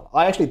really well.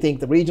 I actually think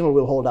the regional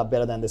will hold up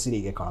better than the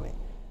city economy.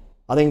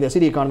 I think the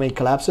city economy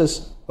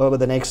collapses over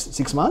the next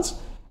 6 months.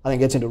 I think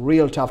it gets into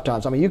real tough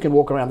times. I mean, you can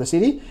walk around the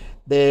city,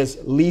 there's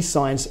lease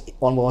signs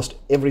almost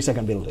every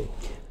second building,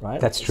 right?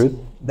 That's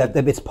true. That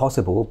it's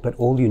possible, but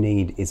all you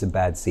need is a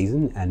bad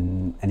season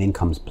and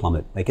incomes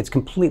plummet. It's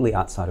completely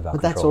outside of our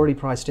control. But that's already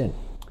priced in.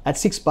 At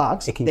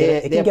 $6, it can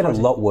get a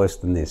lot worse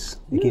than this.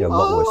 It can get a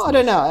lot worse. I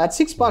don't know. At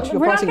 $6,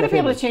 we're not going to be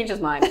able to change his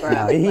mind.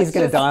 No, he's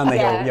going to die on the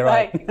hill. You're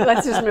right.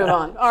 Let's just move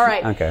on. All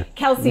right. Okay.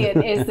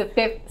 Kelsian is the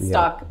fifth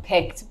stock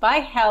picked by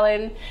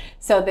Helen.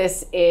 So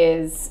this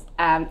is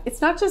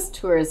it's not just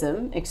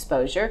tourism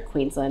exposure,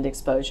 Queensland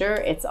exposure.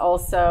 It's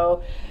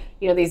also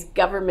these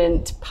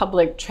government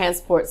public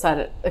transport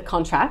side of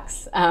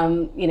contracts,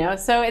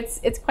 so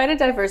it's quite a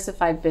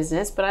diversified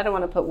business, but I don't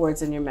want to put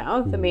words in your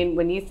mouth. I mean,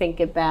 when you think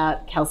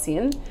about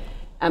Kelsian,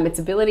 its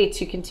ability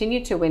to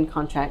continue to win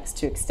contracts,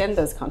 to extend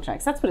those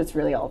contracts, that's what it's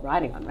really all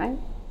riding on, right?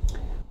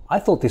 I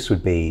thought this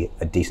would be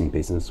a decent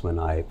business when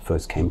I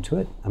first came to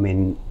it. I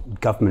mean,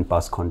 government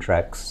bus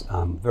contracts,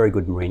 very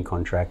good marine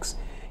contracts.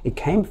 It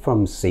came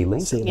from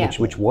SeaLink,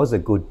 which was a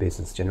good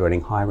business,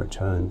 generating high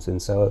returns.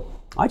 And so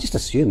I just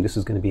assumed this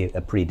was going to be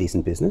a pretty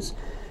decent business.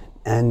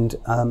 And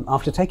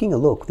after taking a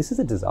look, this is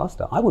a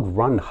disaster. I would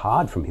run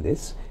hard from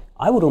this.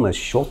 I would almost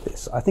short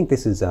this. I think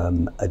this is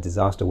a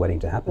disaster waiting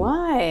to happen.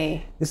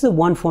 Why? This is a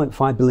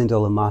 $1.5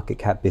 billion market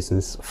cap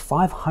business,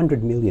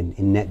 $500 million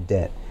in net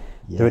debt.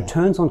 Yeah. The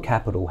returns on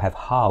capital have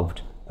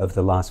halved over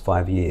the last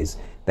 5 years.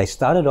 They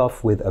started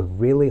off with a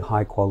really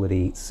high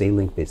quality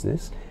SeaLink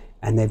business,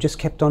 and they've just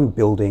kept on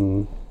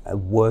building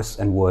worse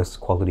and worse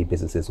quality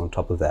businesses on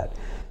top of that.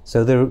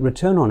 So the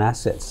return on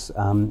assets,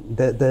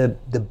 the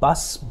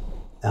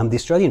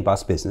Australian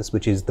bus business,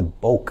 which is the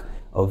bulk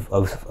of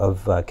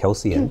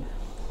Kelsian,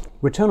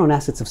 return on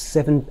assets of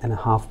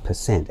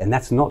 7.5%, and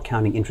that's not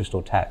counting interest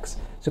or tax.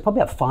 So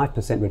probably about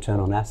 5% return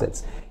on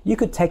assets. You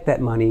could take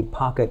that money,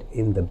 park it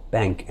in the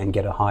bank, and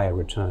get a higher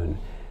return.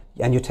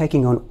 And you're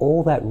taking on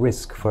all that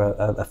risk for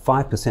a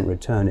 5%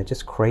 return. It's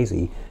just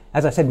crazy.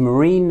 As I said,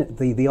 marine,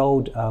 the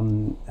old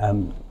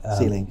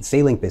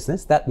sealing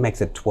business, that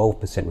makes a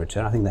 12%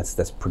 return. I think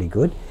that's pretty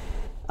good.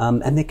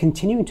 And they're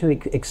continuing to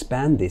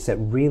expand this at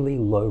really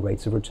low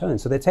rates of return.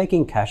 So they're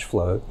taking cash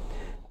flow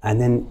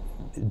and then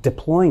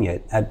deploying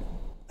it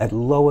at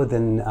lower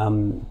than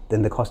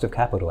the cost of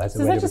capital as a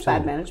rate of return. So is that just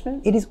bad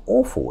management? It is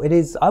awful. It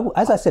is.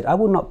 As I said, I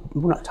will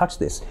not touch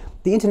this.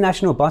 The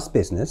international bus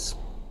business,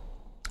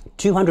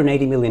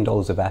 $280 million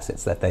of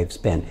assets that they've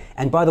spent.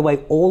 And by the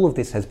way, all of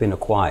this has been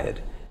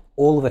acquired.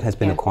 All of it has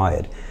been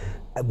acquired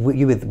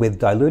with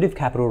dilutive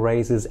capital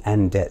raises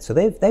and debt. So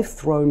they've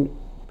thrown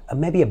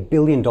maybe $1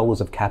 billion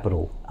of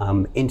capital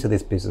into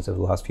this business over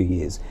the last few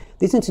years.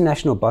 This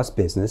international bus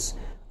business,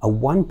 a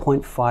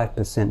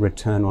 1.5%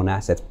 return on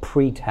assets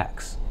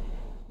pre-tax.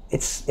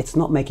 It's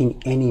not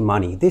making any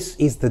money. This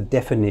is the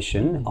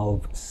definition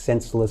of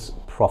senseless,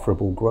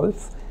 profitable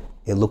growth.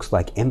 It looks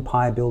like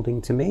empire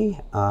building to me.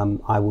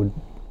 I would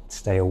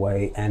stay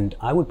away, and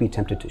I would be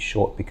tempted to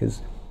short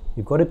because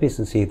you've got a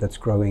business here that's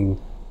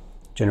growing,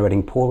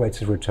 generating poor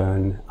rates of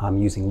return,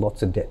 using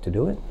lots of debt to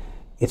do it.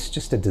 It's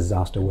just a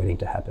disaster waiting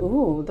to happen.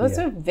 Ooh, those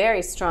are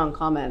very strong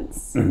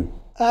comments.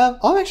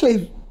 I'm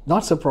actually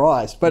not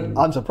surprised, but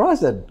I'm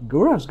surprised that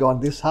Gaurav's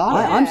gone this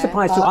hard. I'm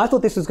surprised too. I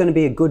thought this was going to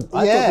be I thought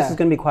this was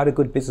going to be quite a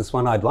good business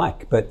one I'd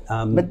like, but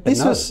this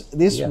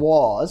no.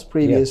 was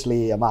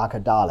previously a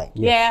market darling.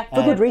 Yeah.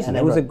 For good reason.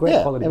 It was a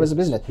great quality. It was a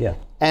business. Yeah.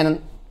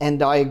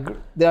 And I agree.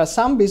 There are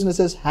some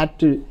businesses had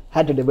to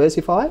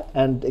diversify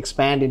and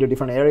expand into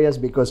different areas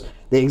because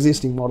the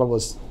existing model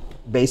was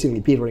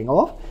basically petering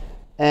off.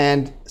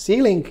 And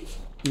Sealink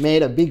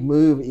made a big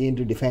move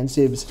into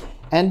defensives.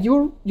 And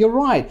you're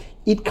right.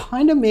 It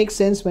kind of makes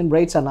sense when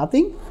rates are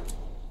nothing.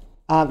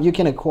 You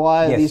can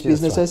acquire these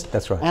businesses.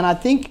 That's right. And I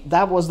think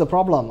that was the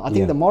problem. I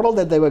think the model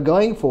that they were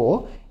going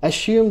for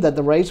assumed that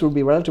the rates would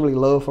be relatively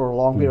low for a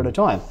long period of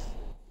time.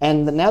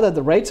 And now that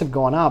the rates have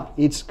gone up,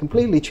 it's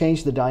completely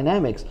changed the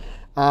dynamics.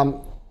 It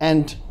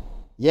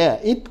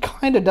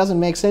kind of doesn't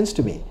make sense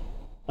to me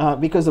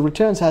because the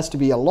returns has to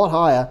be a lot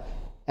higher.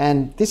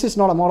 And this is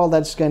not a model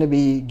that's going to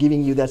be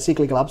giving you that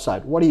cyclical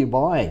upside. What are you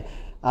buying?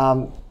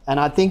 And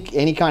I think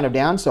any kind of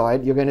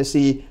downside, you're going to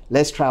see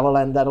less travel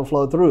and that'll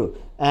flow through.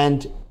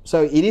 And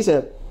so it is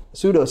a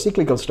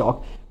pseudo-cyclical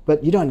stock,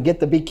 but you don't get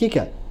the big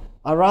kicker.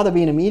 I'd rather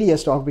be in a media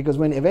stock because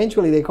when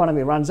eventually the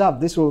economy runs up,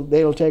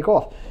 they will take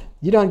off.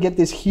 You don't get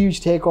this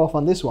huge takeoff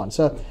on this one.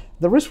 So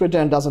the risk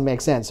return doesn't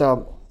make sense.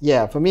 So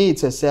yeah, for me,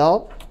 it's a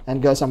sell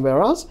and go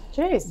somewhere else.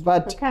 Jeez.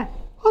 But okay.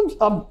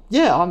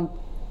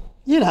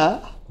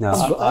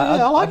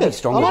 I like it.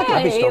 Stronger.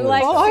 I'd be stronger.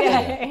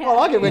 I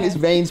like it when his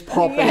veins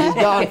pop and he's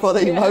going for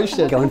the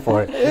emotion. Going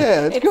for it.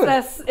 Yeah, it's good.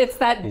 It's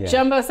that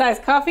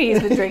jumbo-sized coffee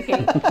he's been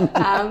drinking.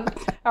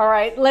 All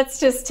right, let's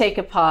just take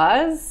a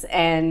pause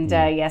and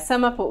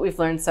sum up what we've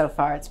learned so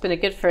far. It's been a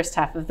good first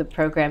half of the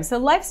program. So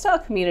Lifestyle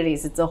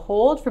Communities, it's a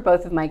hold for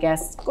both of my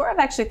guests. Gaurav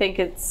actually think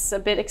it's a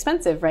bit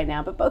expensive right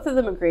now, but both of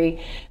them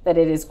agree that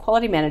it is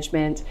quality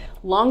management,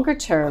 longer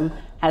term,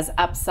 has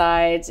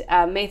upside.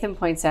 Nathan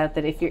points out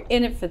that if you're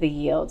in it for the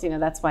yield,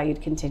 that's why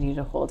you'd continue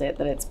to hold it,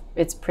 that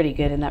it's pretty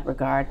good in that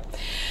regard.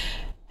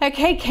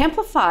 Okay,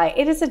 Camplify.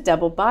 It is a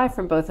double buy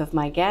from both of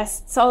my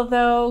guests,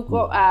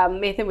 although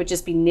Nathan would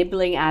just be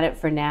nibbling at it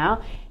for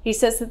now. He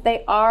says that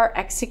they are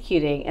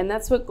executing, and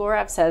that's what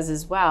Gaurav says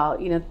as well.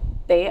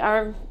 They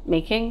are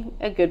making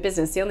a good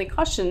business. The only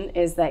caution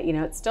is that,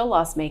 it's still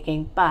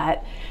loss-making,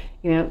 but,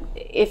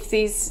 if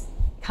these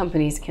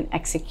companies can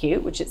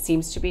execute, which it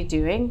seems to be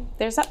doing,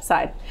 there's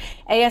upside.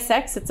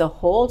 ASX, it's a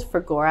hold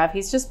for Gaurav.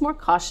 He's just more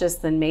cautious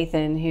than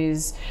Nathan,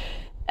 who's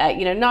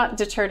not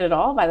deterred at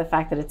all by the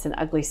fact that it's an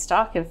ugly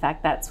stock. In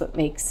fact, that's what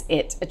makes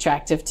it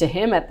attractive to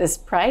him at this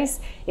price.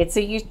 It's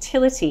a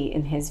utility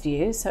in his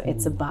view, so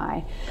it's a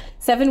buy.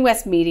 Seven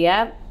West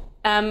Media.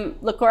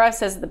 Look, Gaurav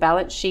says that the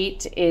balance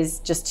sheet is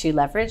just too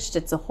leveraged.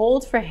 It's a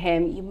hold for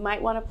him. You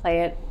might want to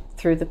play it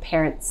through the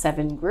parent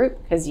Seven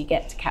Group because you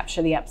get to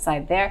capture the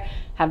upside there,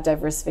 have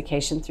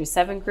diversification through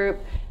Seven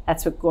Group.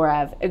 That's what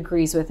Gaurav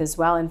agrees with as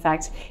well. In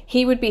fact,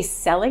 he would be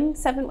selling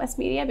Seven West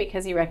Media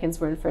because he reckons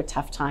we're in for a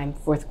tough time,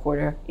 fourth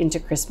quarter into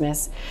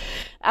Christmas.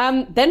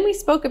 Then we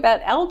spoke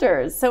about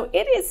Elders. So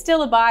it is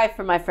still a buy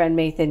for my friend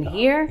Nathan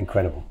here.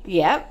 Incredible.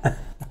 Yep.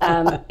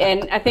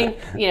 And I think,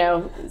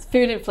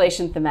 food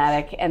inflation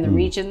thematic and the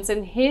regions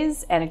and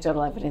his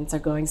anecdotal evidence are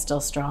going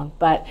still strong.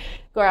 But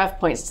Gaurav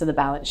points to the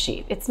balance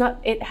sheet.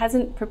 It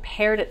hasn't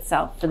prepared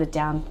itself for the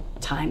down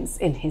times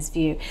in his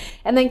view.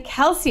 And then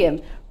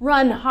Calcium,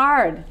 run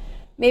hard.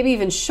 Maybe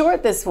even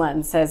short this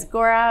one, says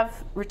Gaurav.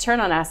 Return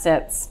on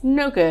assets,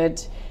 no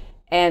good.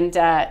 And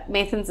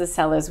Nathan's a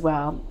sell as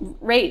well.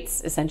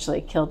 Rates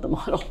essentially killed the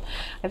model.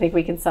 I think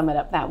we can sum it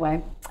up that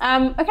way.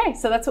 Okay,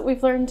 so that's what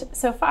we've learned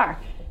so far.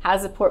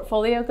 How's the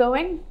portfolio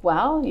going?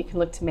 Well, you can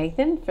look to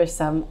Nathan for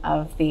some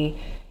of the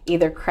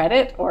either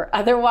credit or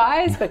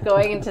otherwise, but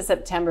going into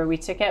September, we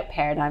took out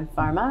Paradigm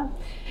Pharma.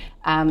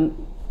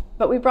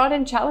 But we brought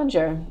in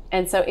Challenger.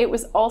 And so it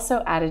was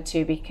also added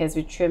to because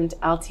we trimmed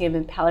Altium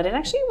and Paladin.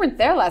 Actually, you weren't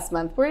there last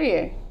month, were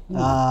you?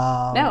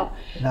 No.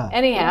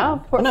 Anyhow,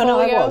 portfolio. No,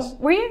 I was.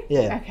 Were you?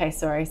 Yeah. Okay,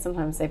 sorry.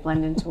 Sometimes they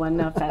blend into one.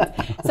 No offense.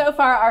 So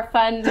far, our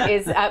fund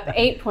is up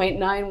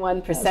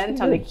 8.91%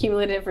 on a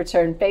cumulative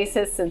return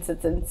basis since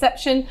its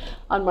inception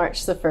on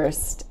March the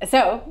 1st.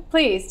 So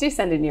please do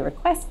send in your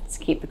requests,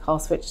 keep the call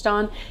switched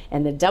on,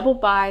 and the double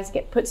buys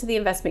get put to the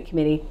investment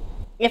committee.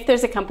 If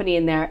there's a company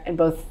in there and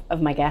both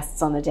of my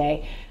guests on the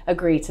day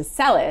agree to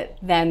sell it,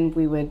 then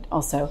we would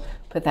also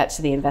put that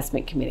to the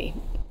investment committee.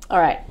 All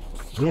right.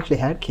 We actually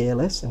had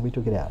Careless and we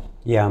took it out.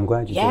 Yeah, I'm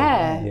glad you did.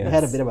 Yeah. We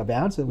had a bit of a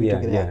bounce and we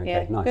took it out.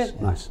 Okay. Nice,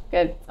 good. nice.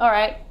 Good. All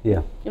right.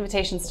 Yeah.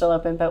 Invitation's still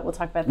open, but we'll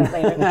talk about that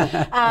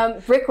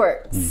later.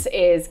 Brickworks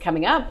is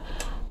coming up.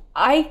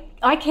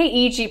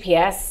 IKE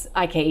GPS,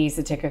 IKE is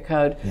the ticker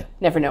code. Yeah.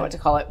 Never know what to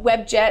call it.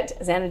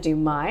 Webjet, Xanadu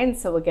Mine.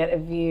 So we'll get a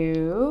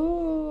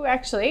view.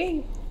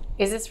 Actually,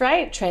 is this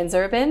right?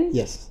 Transurban.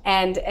 Yes.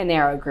 And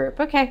Enero Group.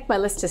 Okay, my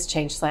list has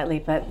changed slightly,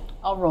 but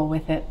I'll roll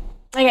with it.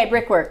 Okay,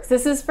 Brickworks.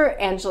 This is for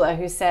Angela,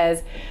 who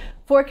says,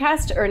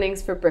 forecast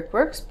earnings for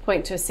Brickworks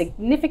point to a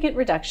significant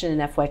reduction in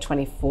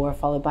FY24,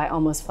 followed by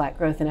almost flat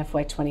growth in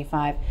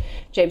FY25.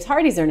 James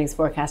Hardie's earnings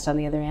forecast, on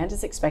the other hand,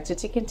 is expected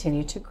to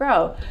continue to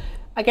grow.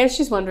 I guess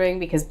she's wondering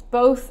because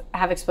both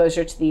have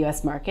exposure to the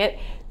US market.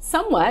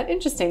 Somewhat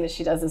interesting that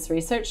she does this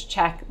research,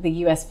 check the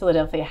US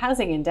Philadelphia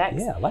Housing Index.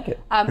 Yeah, I like it.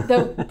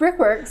 Though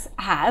Brickworks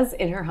has,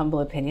 in her humble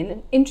opinion,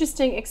 an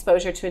interesting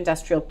exposure to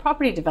industrial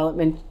property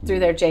development through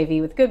their JV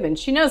with Goodman.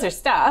 She knows her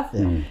stuff.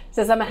 Yeah.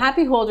 Says, I'm a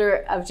happy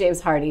holder of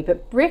James Hardie,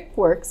 but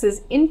Brickworks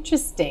is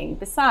interesting.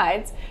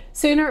 Besides,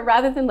 sooner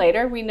rather than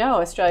later, we know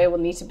Australia will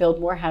need to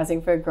build more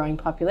housing for a growing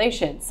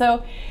population.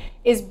 So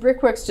is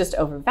Brickworks just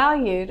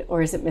overvalued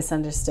or is it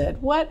misunderstood?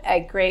 What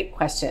a great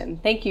question.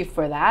 Thank you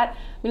for that.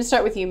 I'm going to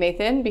start with you,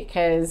 Mathan,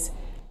 because,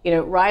 you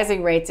know,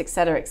 rising rates, et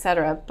cetera, et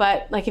cetera.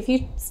 But like if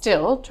you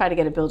still try to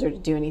get a builder to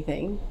do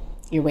anything,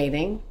 you're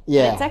waiting.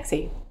 Yeah. And it's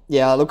sexy.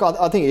 Yeah, look,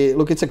 I think,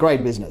 it's a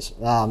great business.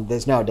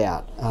 There's no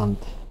doubt.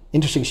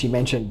 Interesting she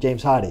mentioned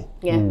James Hardie.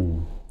 Yeah.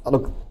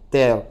 Look,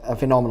 they're a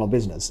phenomenal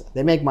business.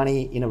 They make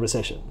money in a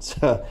recession.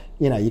 So,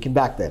 you know, you can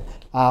back them.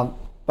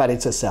 But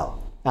it's a sell.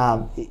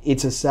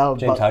 It's a sell.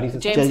 James Hardie's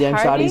a sell.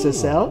 James Hardie's a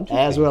sell,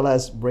 as well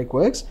as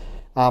Brickworks.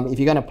 If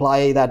you're going to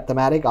play that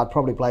thematic, I'd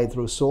probably play it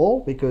through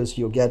Saul because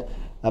you'll get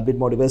a bit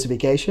more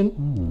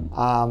diversification.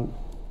 And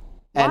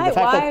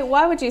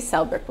why would you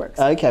sell Brickworks?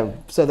 Okay,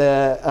 so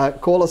the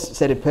caller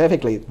said it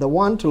perfectly. The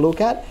one to look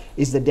at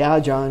is the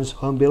Dow Jones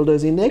Home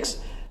Builders Index.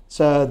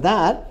 So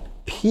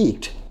that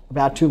peaked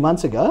about 2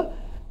 months ago,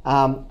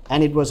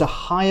 and it was a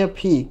higher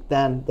peak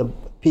than the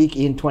peak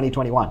in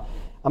 2021.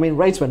 I mean,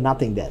 rates were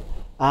nothing then.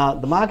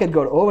 The market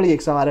got overly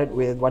excited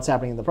with what's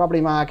happening in the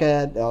property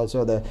market.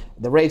 So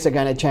the rates are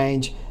going to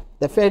change.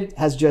 The Fed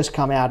has just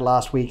come out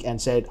last week and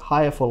said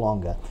higher for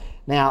longer.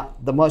 Now,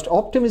 the most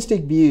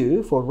optimistic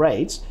view for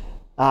rates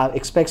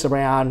expects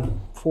around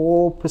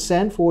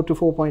 4%, 4 to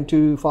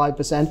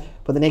 4.25%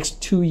 for the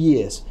next 2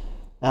 years.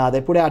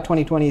 They put out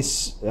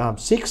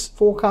 2026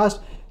 forecast.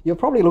 You're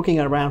probably looking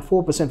at around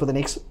 4% for the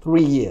next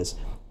 3 years.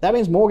 That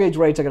means mortgage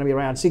rates are going to be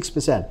around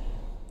 6%.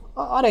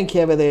 I don't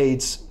care whether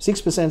it's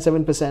 6%,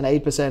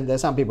 7%, 8%.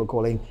 There's some people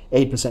calling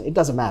 8%. It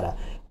doesn't matter.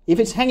 If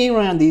it's hanging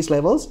around these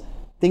levels,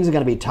 things are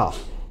going to be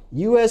tough.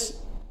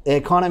 US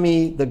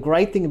economy, the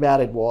great thing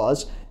about it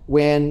was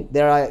when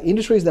there are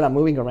industries that are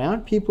moving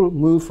around, people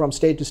move from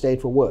state to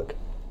state for work.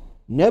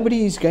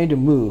 Nobody is going to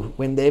move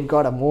when they've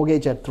got a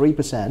mortgage at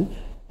 3%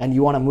 and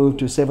you want to move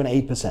to 7,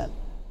 8%.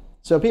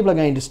 So people are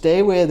going to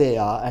stay where they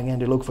are and going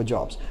to look for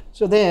jobs.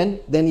 So then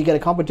you get a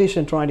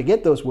competition trying to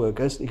get those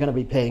workers. You're going to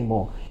be paying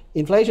more.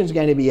 Inflation is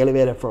going to be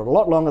elevated for a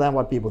lot longer than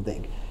what people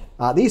think.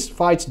 These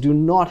fights do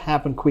not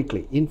happen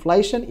quickly.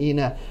 Inflation in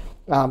a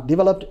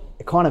developed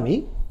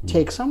economy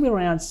takes somewhere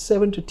around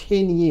 7 to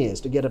 10 years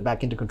to get it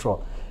back into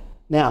control.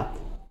 Now,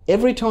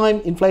 every time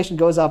inflation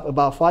goes up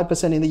above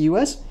 5% in the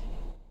US,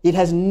 it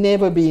has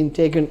never been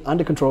taken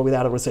under control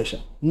without a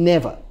recession.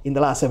 Never in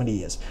the last 70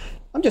 years.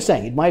 I'm just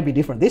saying it might be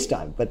different this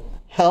time, but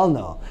hell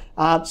no.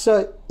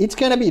 So it's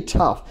going to be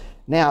tough.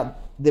 Now,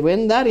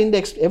 when that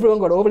index, everyone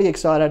got overly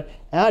excited,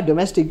 our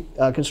domestic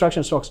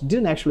construction stocks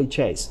didn't actually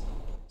chase.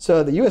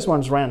 So the US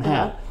ones ran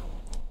out.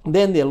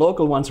 Then the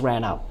local ones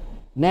ran up.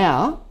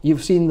 Now,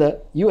 you've seen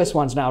the US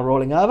ones now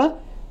rolling over.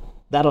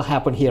 That'll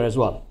happen here as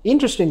well.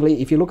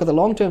 Interestingly, if you look at the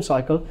long-term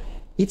cycle,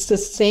 it's the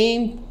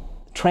same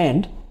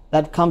trend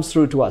that comes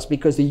through to us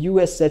because the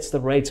US sets the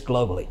rates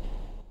globally.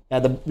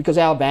 Because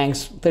our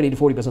banks, 30 to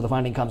 40% of the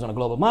funding comes on a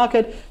global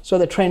market, so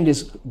the trend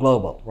is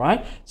global,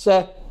 right?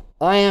 So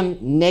I am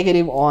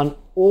negative on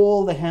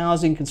all the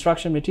housing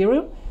construction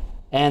material,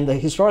 and the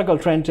historical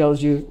trend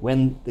tells you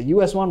when the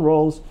US one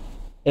rolls,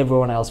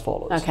 everyone else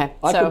follows. Okay,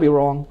 I could be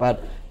wrong,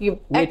 but we're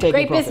taking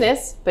great profit.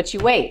 Business, but you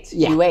wait.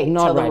 Yeah, you wait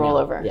until the right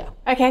rollover. Yeah.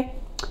 Okay.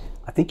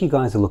 I think you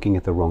guys are looking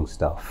at the wrong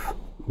stuff.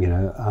 You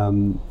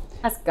know,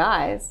 Us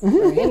guys,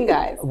 or him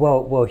guys.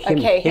 Well, him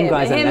guys him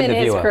and the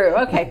his viewer. crew.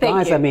 Okay, thank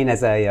guys, you. I mean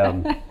as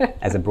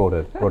a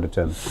broader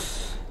term.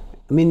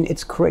 I mean,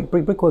 it's correct.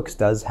 Brickworks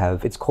does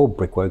have, it's called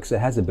Brickworks. It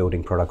has a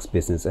building products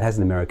business. It has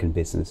an American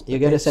business. You're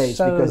going to say it's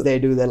because they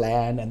do the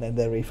land and then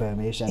the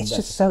refurbishment. It's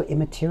just so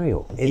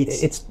immaterial.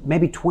 It's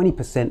maybe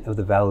 20% of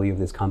the value of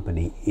this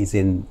company is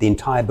in the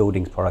entire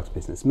buildings products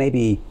business.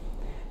 Maybe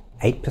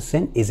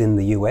 8% is in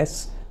the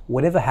US.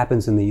 Whatever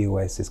happens in the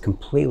US is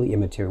completely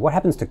immaterial. What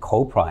happens to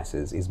coal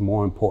prices is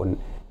more important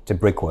to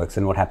Brickworks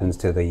than what happens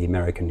to the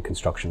American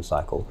construction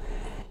cycle.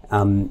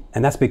 And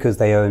that's because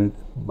they own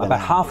about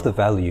half the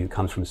value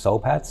comes from Soul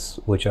Patts,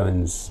 which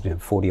owns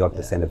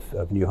 40-odd%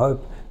 of New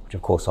Hope, which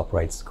of course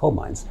operates coal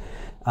mines.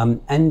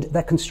 And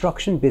that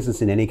construction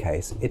business, in any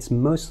case, it's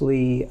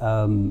mostly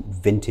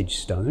vintage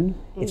stone.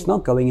 It's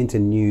not going into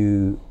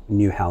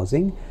new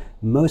housing.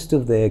 Most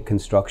of their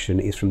construction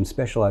is from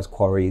specialized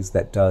quarries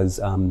that does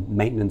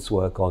maintenance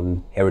work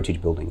on heritage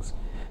buildings.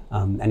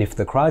 And if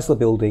the Chrysler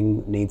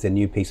building needs a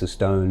new piece of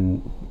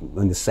stone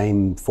in the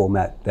same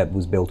format that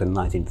was built in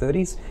the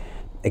 1930s,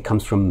 it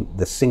comes from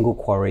the single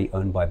quarry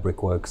owned by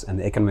Brickworks, and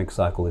the economic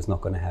cycle is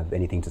not going to have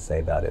anything to say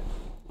about it.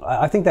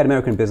 I think that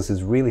American business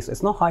is really,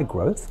 it's not high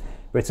growth,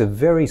 but it's a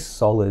very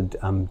solid,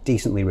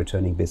 decently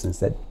returning business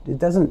that it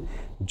doesn't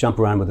jump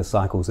around with the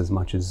cycles as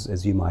much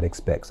as you might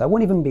expect. So I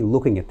won't even be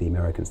looking at the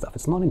American stuff.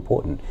 It's not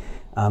important.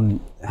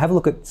 Have a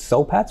look at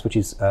Soul Patts, which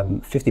is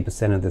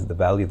 50% of the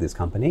value of this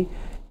company.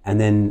 And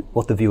then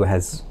what the viewer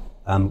has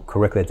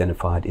correctly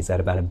identified is that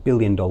about $1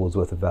 billion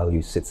worth of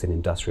value sits in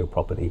industrial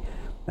property.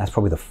 That's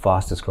probably the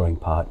fastest growing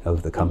part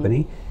of the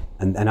company.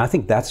 And I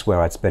think that's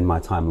where I'd spend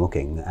my time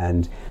looking.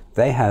 And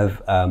they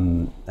have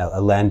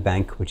a land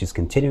bank which is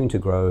continuing to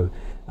grow,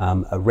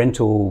 a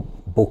rental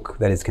book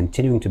that is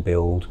continuing to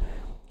build,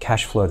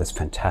 cash flow that's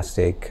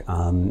fantastic.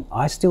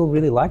 I still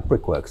really like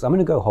Brickworks. I'm going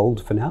to go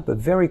hold for now, but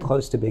very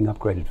close to being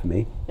upgraded for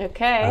me.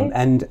 Okay.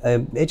 And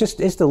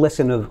it's the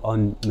lesson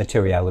on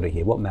materiality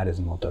here, what matters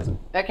and what doesn't.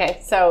 Okay,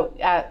 so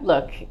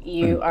look,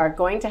 you are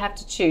going to have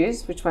to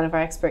choose which one of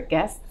our expert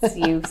guests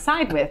you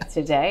side with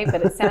today,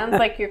 but it sounds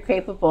like you're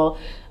capable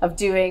of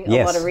doing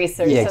a lot of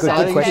research. Yeah, so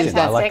good question. fantastic.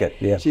 I like it.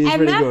 Yeah.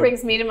 And that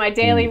brings me to my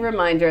daily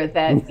reminder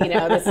that,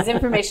 this is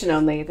information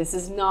only. This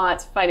is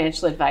not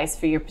financial advice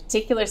for your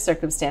particular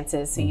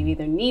circumstances. So you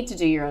either need to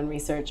do your own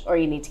research or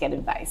you need to get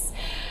advice.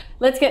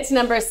 Let's get to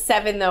number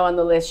 7, though, on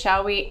the list,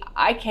 shall we?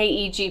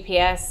 IKE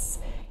GPS.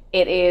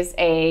 It is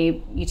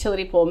a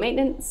utility pole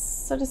maintenance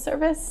sort of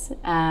service.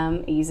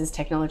 It uses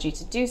technology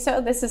to do so.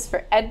 This is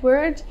for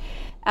Edward.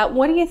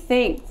 What do you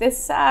think?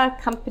 This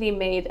company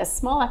made a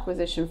small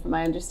acquisition, from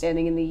my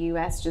understanding, in the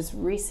US just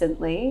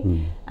recently.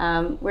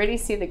 Where do you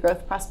see the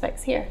growth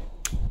prospects here?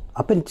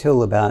 Up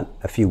until about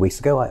a few weeks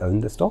ago, I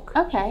owned the stock.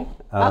 Okay.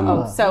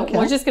 So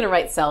we're just going to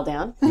write sell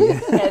down.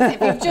 Because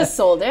if you've just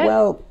sold it,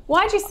 well,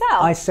 why'd you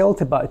sell? I sold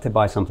to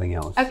buy something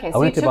else. Okay, so I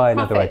wanted you to buy took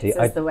another profits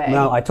idea. is the way.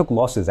 No, I took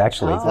losses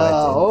actually.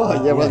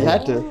 well, you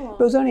had to.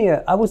 But it was only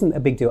I wasn't a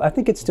big deal. I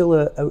think it's still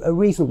a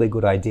reasonably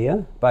good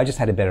idea, but I just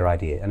had a better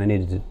idea and I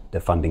needed the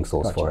funding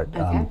source for it.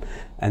 Okay.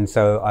 And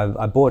so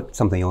I bought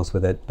something else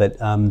with it. But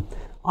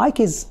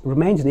IKE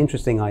remains an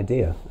interesting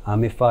idea.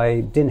 If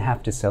I didn't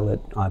have to sell it,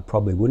 I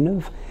probably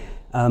wouldn't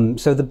have.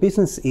 So the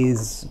business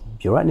is,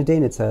 you're right,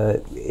 Nadine, it's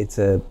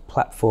a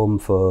platform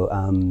for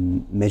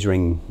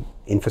measuring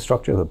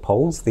infrastructure, the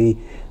poles. The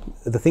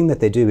thing that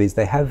they do is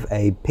they have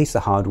a piece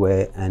of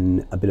hardware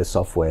and a bit of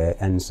software,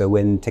 and so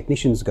when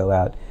technicians go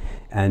out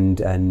and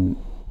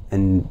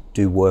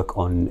do work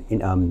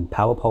on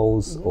power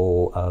poles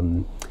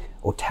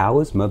or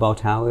towers, mobile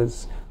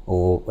towers,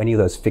 or any of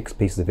those fixed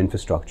pieces of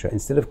infrastructure,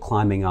 instead of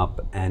climbing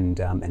up and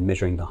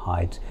measuring the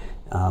height,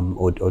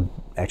 or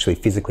actually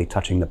physically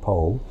touching the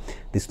pole,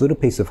 this little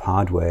piece of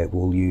hardware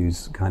will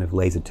use kind of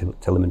laser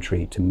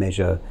telemetry to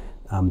measure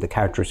the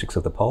characteristics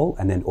of the pole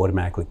and then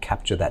automatically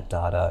capture that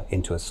data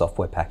into a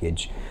software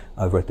package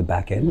over at the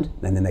back end.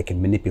 And then they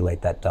can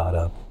manipulate that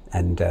data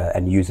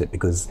and use it,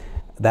 because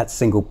that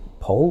single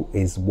pole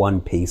is one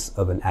piece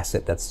of an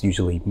asset that's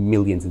usually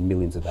millions and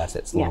millions of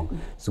assets long.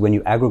 So when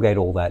you aggregate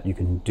all that, you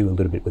can do a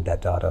little bit with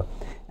that data.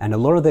 And a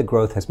lot of their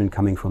growth has been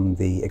coming from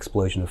the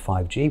explosion of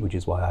 5G, which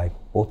is why I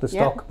bought the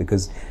stock,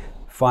 because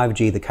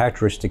 5G, the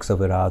characteristics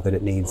of it are that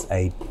it needs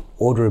a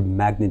order of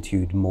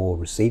magnitude more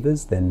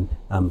receivers than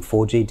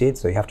 4G did.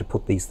 So you have to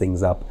put these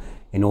things up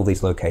in all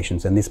these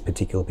locations, and this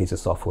particular piece of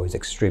software is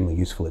extremely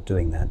useful at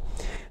doing that.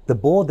 The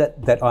board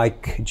that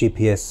IKE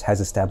GPS has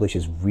established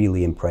is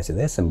really impressive.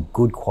 There's some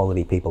good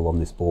quality people on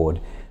this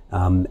board,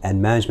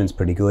 and management's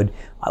pretty good.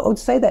 I would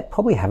say that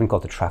probably haven't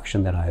got the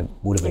traction that I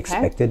would have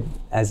expected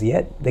as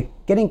yet. They're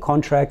getting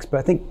contracts, but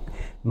I think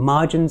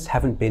margins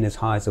haven't been as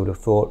high as I would have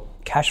thought.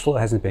 Cash flow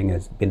hasn't been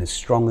as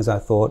strong as I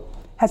thought.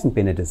 Hasn't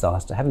been a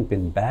disaster, haven't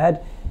been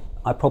bad.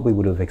 I probably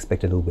would have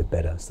expected a little bit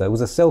better. So it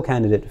was a sell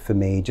candidate for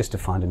me just to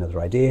find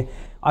another idea.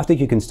 I think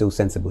you can still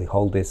sensibly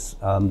hold this.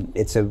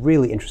 It's a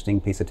really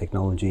interesting piece of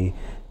technology.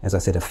 As I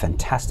said, a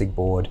fantastic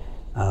board,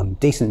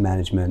 decent Okay.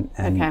 management,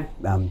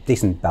 and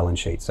decent balance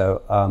sheet.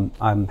 So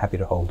I'm happy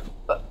to hold.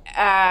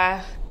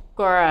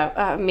 Gaurav,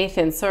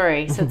 Methan,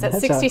 sorry. So it's at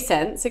 60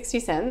 cents. 60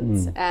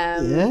 cents.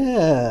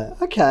 Yeah.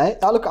 Okay.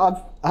 Look,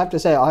 I have to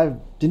say I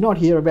did not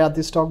hear about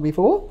this stock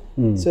before,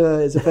 so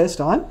it's the first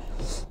time.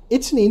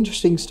 It's an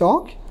interesting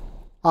stock.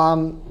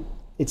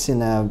 It's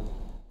in a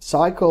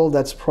cycle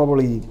that's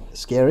probably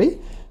scary.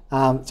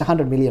 It's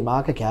 100 million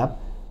market cap,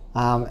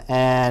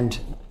 and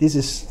this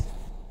is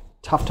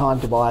tough time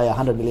to buy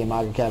 100 million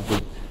market cap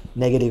with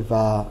negative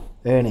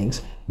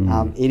earnings.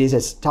 It is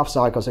a tough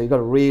cycle, so you've got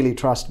to really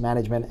trust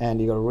management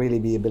and you've got to really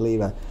be a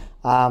believer.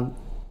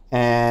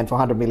 And for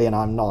 100 million,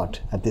 I'm not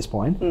at this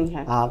point.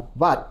 Okay.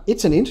 But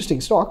it's an interesting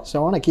stock, so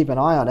I want to keep an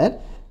eye on it.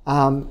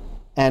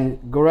 And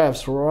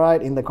Gaurav's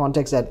right in the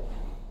context that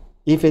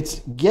if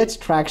it gets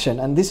traction,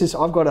 and this is,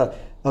 I've got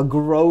a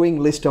growing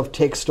list of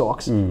tech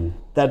stocks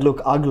that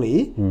look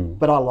ugly,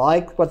 but I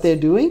like what they're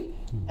doing.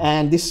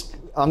 And this,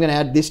 I'm going to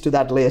add this to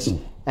that list,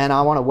 and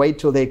I want to wait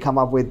till they come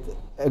up with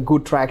a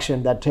good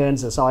traction that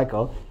turns the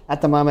cycle.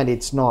 At the moment,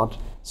 it's not.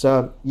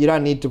 So you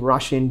don't need to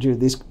rush into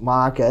this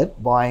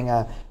market buying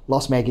a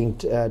loss-making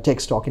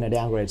tech stock in a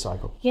downgrade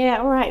cycle. Yeah,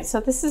 all right.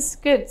 So this is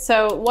good.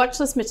 So watch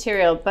list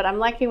material, but I'm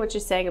liking what you're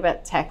saying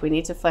about tech. We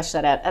need to flesh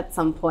that out at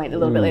some point a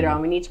little bit later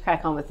on. We need to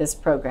crack on with this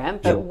program.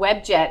 But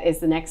Webjet is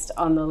the next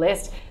on the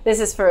list.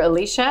 This is for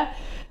Alicia.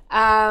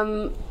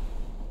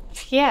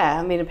 Yeah,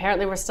 I mean,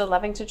 apparently we're still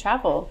loving to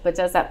travel, but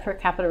does that per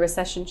capita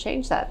recession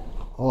change that?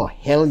 Oh,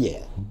 hell yeah.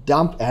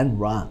 Dump and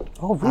run.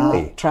 Oh,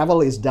 really?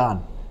 Travel is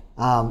done.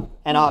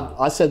 And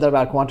I said that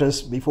about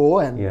Qantas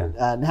before, and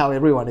now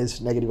everyone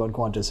is negative on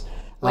Qantas.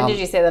 When did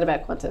you say that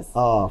about Qantas?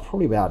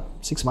 Probably about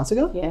 6 months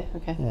ago. Yeah,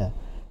 okay. Yeah.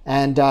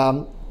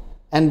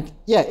 And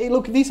yeah,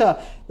 look, these are,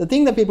 the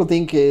thing that people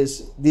think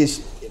is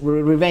this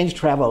revenge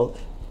travel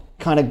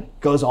kind of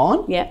goes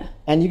on. Yeah.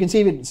 And you can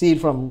see it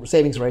from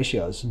savings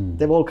ratios.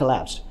 They've all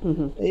collapsed.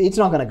 It's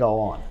not going to go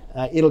on.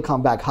 It'll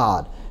come back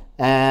hard.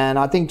 And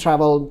I think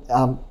travel,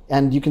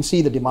 and you can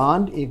see the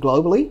demand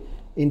globally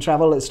in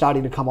travel is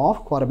starting to come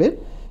off quite a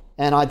bit.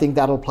 And I think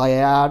that'll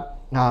play out.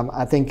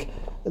 I think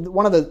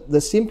one of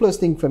the simplest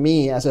thing for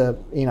me as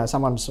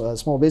someone's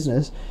small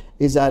business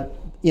is that,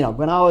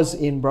 when I was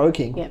in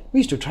broking, we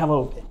used to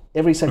travel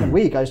every second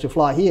week. I used to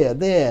fly here,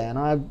 there, and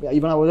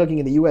even when I was working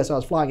in the US, I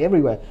was flying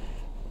everywhere,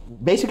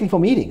 basically for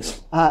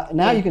meetings.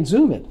 Now you can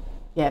Zoom it.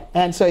 Yeah.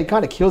 And so it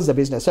kind of kills the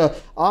business. So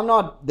I'm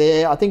not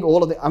there. I think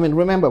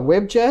remember,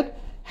 Webjet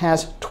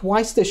has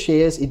twice the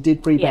shares it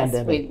did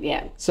pre-pandemic.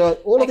 Yes, So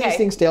all of these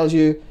things tells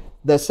you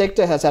the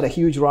sector has had a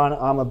huge run.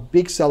 I'm a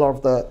big seller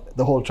of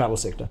the whole travel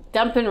sector.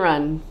 Dump and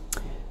run.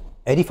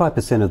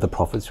 85% of the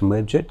profits from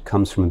Webjet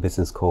comes from a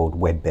business called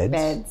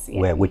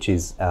WebBeds, which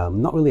is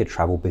not really a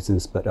travel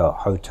business, but a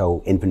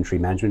hotel inventory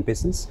management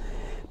business.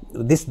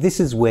 This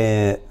is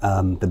where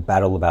the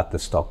battle about the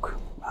stock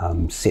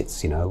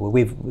sits.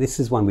 This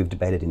is one we've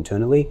debated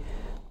internally.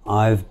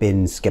 I've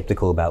been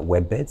skeptical about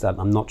WebBeds.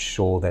 I'm not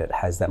sure that it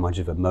has that much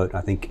of a moat.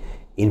 I think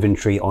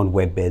inventory on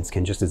WebBeds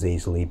can just as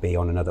easily be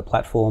on another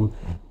platform.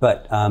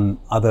 But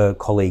other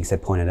colleagues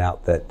have pointed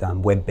out that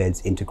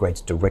WebBeds integrates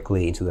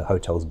directly into the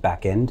hotel's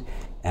back end,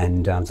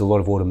 and there's a lot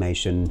of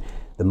automation.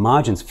 The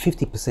margins,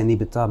 50%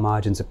 EBITDA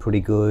margins, are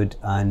pretty good,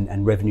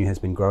 and revenue has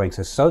been growing.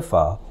 So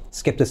far,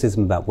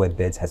 skepticism about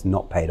WebBeds has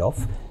not paid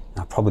off.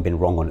 I've probably been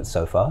wrong on it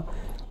so far.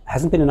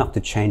 Hasn't been enough to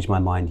change my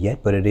mind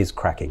yet, but it is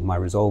cracking. My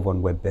resolve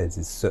on WebBeds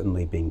is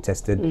certainly being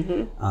tested.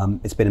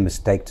 It's been a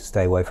mistake to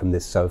stay away from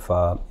this so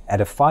far. At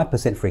a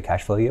 5% free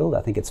cash flow yield,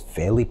 I think it's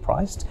fairly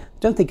priced. I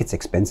don't think it's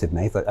expensive,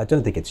 Nath. I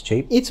don't think it's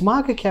cheap. Its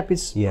market cap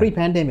is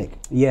pre-pandemic.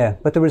 Yeah,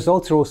 but the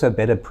results are also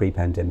better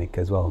pre-pandemic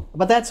as well.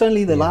 But that's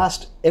only the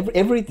last,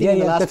 everything in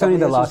the last couple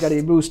of years is going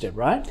to be boosted,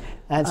 right?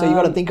 And so you've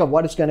got to think of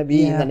what it's going to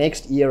be in the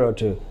next year or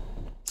two.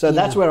 So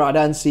that's where I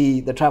don't see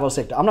the travel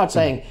sector. I'm not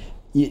saying...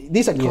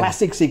 These are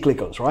classic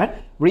cyclicals, right?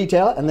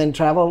 Retail and then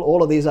travel,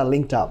 all of these are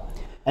linked up.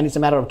 And it's a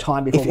matter of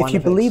time before one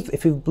affects.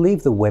 If you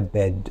believe the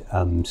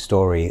WebBed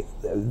story,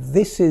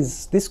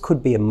 this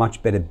could be a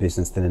much better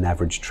business than an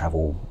average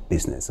travel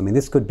business. I mean,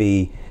 this could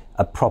be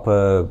a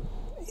proper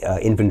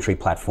inventory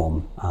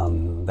platform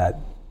that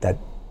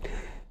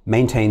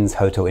maintains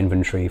hotel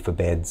inventory for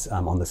beds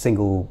on the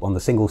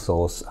single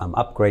source,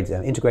 upgrades,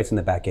 integrates in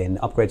the back end,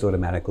 upgrades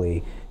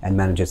automatically, and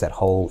manages that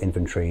whole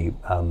inventory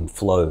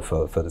flow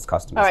for its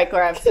customers. All right,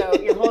 Gaurav. So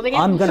you're holding it.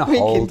 I'm going to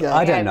hold.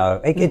 I don't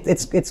know.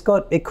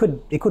 It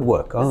could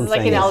work. This is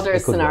like an elder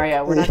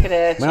scenario. We're not going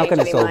to change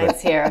any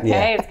minds here.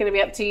 Okay, it's going to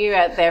be up to you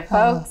out there,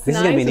 folks. This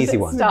is going to be an easy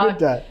one.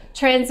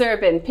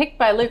 Transurban, picked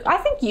by Luke. I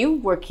think you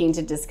were keen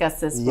to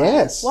discuss this one.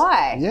 Yes.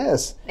 Why?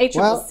 Yes.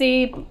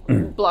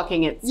 ACCC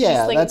blocking it.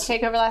 Yeah, that's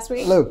takeover last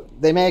week. Look,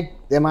 they make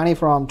their money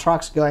from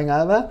trucks going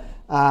over,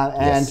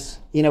 and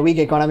in a weak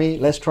economy,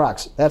 less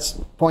trucks. That's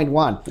point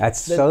one.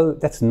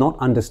 That's not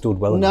understood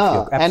well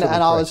enough. No, and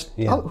I was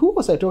who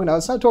was I talking to? I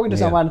was talking to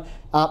someone.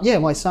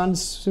 My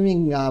son's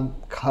swimming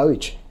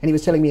coach, and he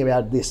was telling me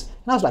about this,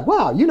 and I was like,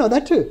 wow, you know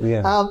that too.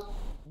 Yeah.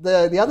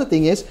 The other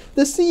thing is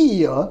the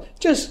CEO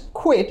just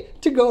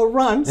quit to go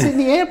run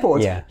Sydney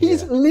Airport.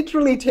 He's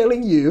literally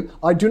telling you,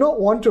 I do not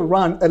want to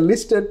run a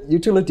listed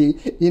utility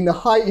in a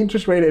high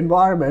interest rate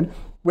environment.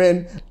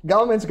 when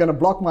government's going to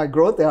block my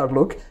growth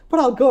outlook, but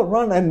I'll go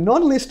run a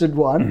non-listed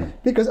one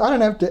because I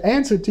don't have to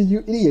answer to you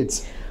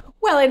idiots.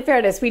 Well, in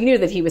fairness, we knew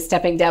that he was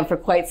stepping down for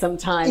quite some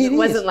time. It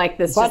wasn't like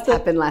this just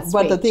happened last week.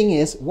 But the thing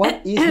is,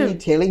 what is he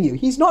telling you?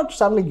 He's not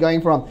suddenly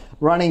going from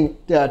running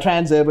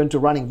Transurban to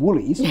running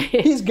Woolies.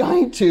 He's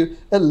going to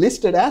a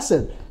listed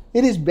asset.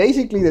 It is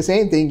basically the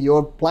same thing.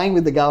 You're playing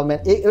with the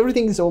government.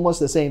 Everything is almost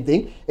the same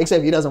thing,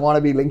 except he doesn't want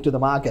to be linked to the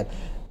market.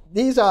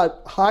 These are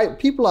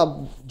people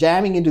are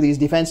jamming into these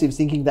defensives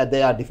thinking that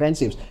they are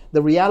defensives.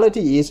 The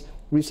reality is,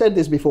 we've said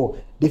this before,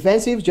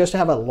 defensives just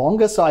have a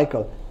longer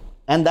cycle,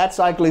 and that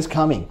cycle is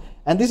coming.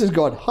 And this has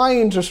got high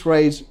interest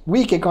rates,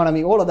 weak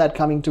economy, all of that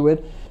coming to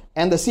it.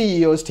 And the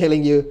CEO is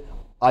telling you,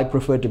 I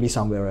prefer to be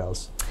somewhere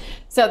else.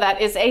 So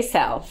that is a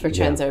sell for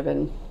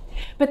Transurban.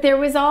 But there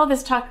was all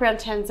this talk around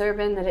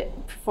Transurban that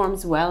it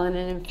performs well in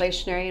an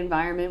inflationary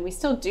environment. We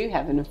still do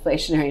have an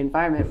inflationary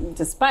environment,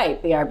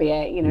 despite the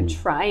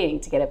RBA,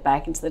 trying to get it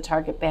back into the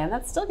target band.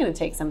 That's still going to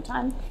take some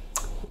time.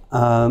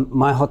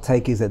 My hot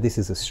take is that this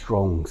is a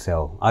strong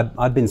sell.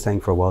 I've been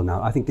saying for a while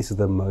now, I think this is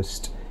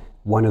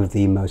one of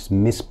the most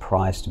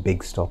mispriced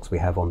big stocks we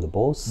have on the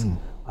bourse.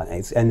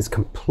 And it's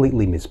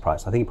completely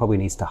mispriced. I think it probably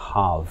needs to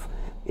halve.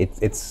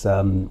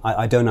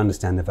 I don't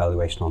understand the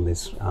valuation on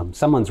this.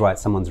 Someone's right,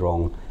 someone's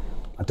wrong.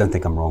 I don't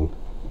think I'm wrong.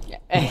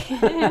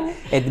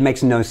 It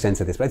makes no sense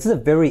at this point. This is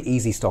a very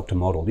easy stock to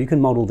model. You can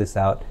model this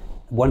out.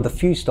 One of the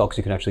few stocks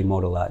you can actually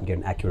model out and get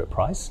an accurate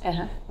price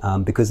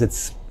because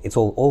it's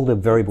all the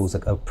variables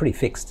are pretty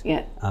fixed.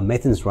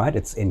 Nathan's right.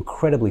 It's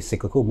incredibly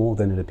cyclical, more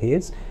than it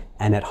appears.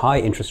 And at high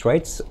interest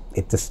rates,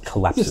 it just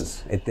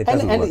collapses. It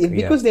doesn't work. And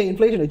because they're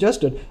inflation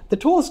adjusted, the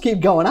tolls keep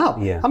going up.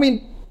 I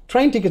mean,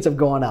 train tickets have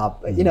gone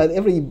up.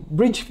 Every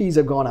bridge fees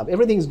have gone up.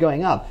 Everything's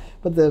going up.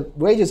 But the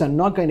wages are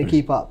not going to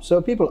keep up.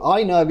 So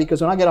I know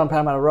because when I get on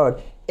Parramatta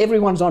Road,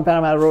 everyone's on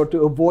Parramatta Road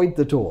to avoid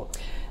the toll.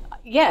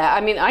 Yeah,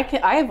 I mean,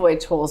 I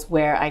avoid tolls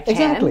where I can.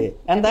 Exactly.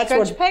 And that's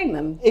what paying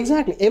them.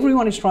 Exactly.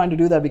 Everyone is trying to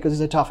do that because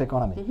it's a tough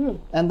economy.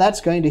 And that's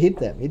going to hit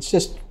them. It's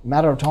just a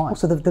matter of time.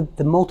 Also,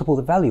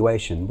 the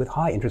valuation with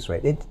high interest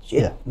rate,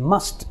 it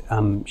must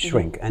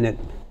shrink. And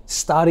it's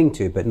starting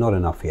to, but not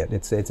enough yet.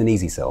 It's an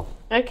easy sell.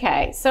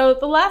 Okay, so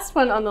the last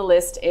one on the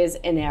list is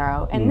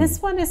Enero. And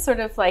this one is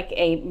sort of like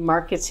a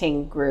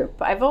marketing group.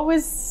 I've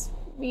always,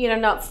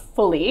 not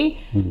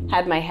fully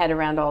had my head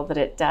around all that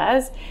it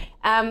does.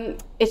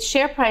 Its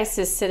share price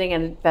is sitting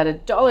at about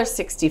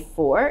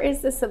 $1.64.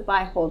 Is this a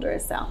buy, hold, or a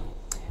sell?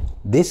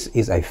 This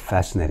is a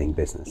fascinating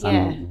business.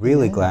 I'm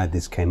really glad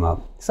this came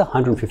up. It's a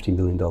 $150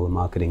 million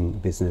marketing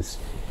business.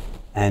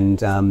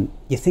 And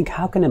you think,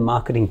 how can a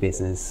marketing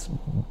business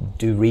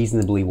do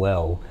reasonably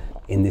well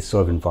in this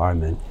sort of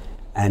environment?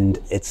 And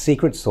its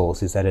secret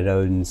sauce is that it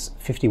owns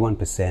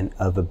 51%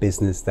 of a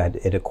business that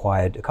it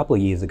acquired a couple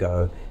of years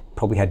ago,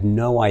 probably had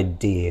no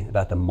idea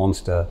about the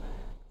monster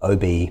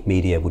OB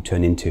Media would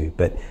turn into.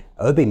 But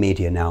OB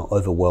Media now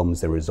overwhelms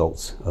the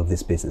results of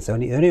this business.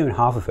 Only own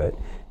half of it,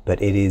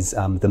 but it is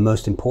the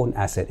most important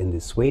asset in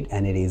this suite,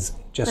 and it is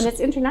just... And it's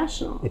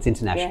international. It's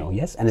international,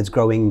 yes, and it's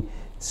growing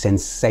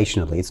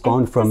sensationally. It's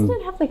gone from...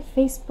 Doesn't it have like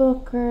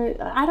Facebook or...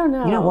 I don't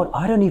know. You know what?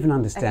 I don't even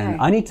understand.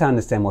 I need to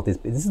understand what this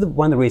is.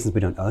 One of the reasons we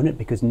don't own it,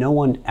 because no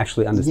one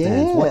actually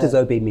understands what does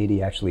OB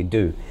Media actually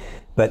do.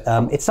 But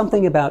it's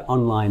something about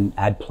online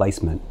ad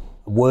placement.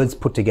 Words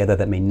put together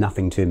that mean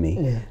nothing to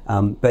me.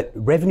 But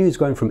revenue is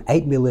going from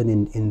 8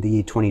 million in the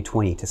year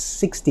 2020 to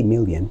 60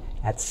 million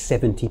at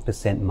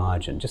 70%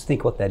 margin. Just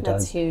think what that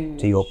does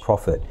to your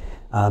profit.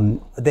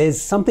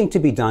 There's something to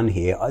be done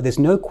here. There's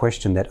no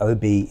question that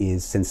OB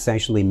is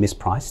sensationally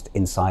mispriced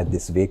inside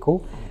this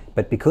vehicle.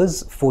 But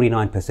because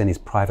 49% is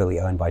privately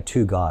owned by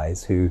two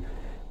guys who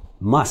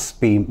must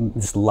be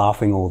just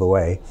laughing all the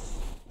way,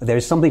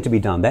 there's something to be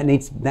done.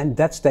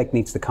 That stake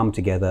needs to come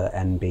together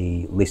and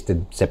be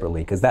listed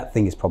separately, because that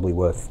thing is probably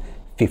worth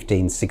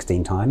 15,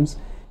 16 times.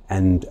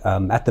 And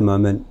at the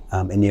moment,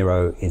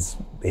 Enero is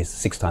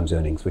 6 times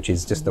earnings, which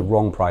is just the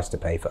wrong price to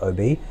pay for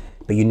OB.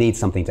 But you need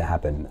something to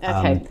happen.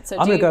 Okay,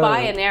 so do you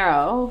buy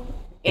Enero?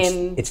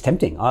 It's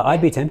tempting.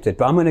 I'd be tempted,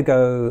 but I'm going to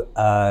go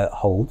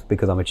hold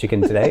because I'm a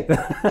chicken today.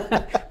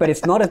 But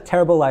it's not a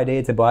terrible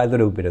idea to buy a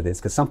little bit of this,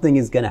 because something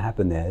is going to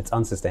happen there. It's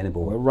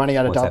unsustainable. We're running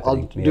out of time. I'll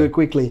do it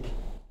quickly.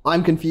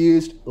 I'm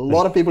confused. A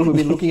lot of people who've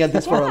been looking at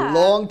this for a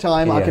long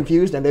time are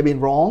confused, and they've been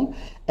wrong.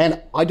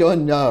 And I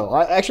don't know.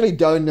 I actually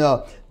don't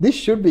know. This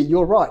should be,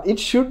 you're right, it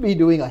should be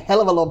doing a hell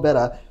of a lot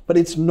better, but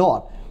it's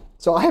not.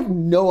 So I have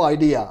no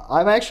idea.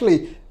 I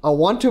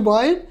want to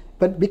buy it,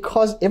 but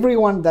because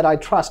everyone that I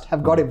trust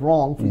have got it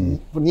wrong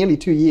for nearly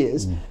 2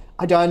 years,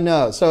 I don't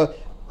know. So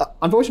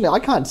unfortunately, I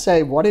can't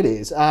say what it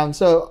is.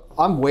 So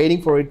I'm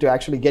waiting for it to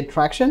actually get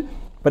traction,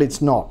 but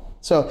it's not.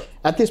 So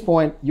at this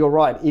point, you're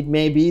right. It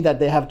may be that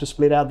they have to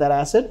split out that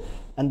asset,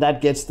 and that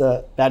gets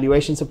the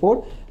valuation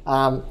support.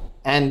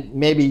 And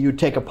maybe you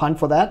take a punt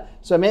for that.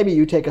 So maybe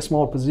you take a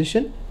small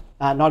position,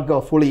 not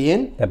go fully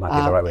in. That might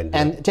be the right way to do it.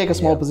 And take a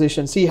small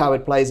position, see how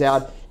it plays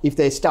out. If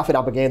they stuff it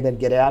up again, then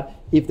get out.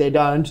 If they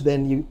don't,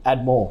 then you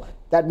add more.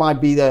 That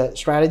might be the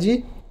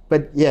strategy.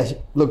 But yes,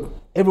 look,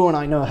 everyone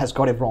I know has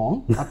got it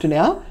wrong up to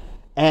now,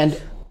 and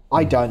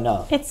I don't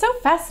know. It's so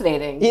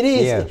fascinating. It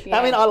is. Yeah.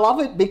 I mean, I love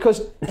it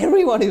because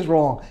everyone is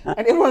wrong, and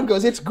everyone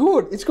goes, "It's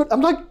good, it's good."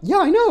 I'm like, "Yeah,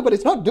 I know, but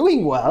it's not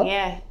doing well."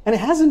 Yeah. And it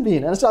hasn't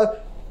been, and so,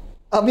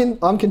 I mean,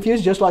 I'm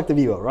confused, just like the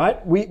viewer,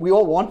 right? We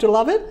all want to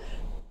love it,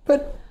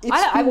 but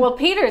it's Well,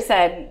 Peter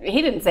said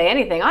he didn't say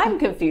anything. I'm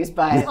confused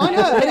by it. I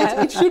know,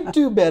 but it should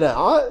do better.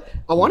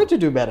 I want it to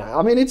do better.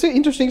 I mean, it's an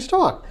interesting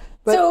stock.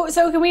 But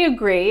So can we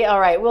agree? All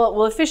right,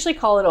 we'll officially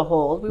call it a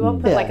hold. We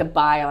won't put Yeah. like a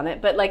buy on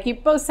it, but like you're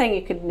both saying,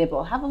 you could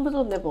nibble, have a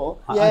little nibble.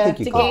 I think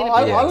you to could. gain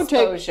a bit I of would take,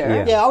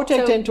 exposure. I would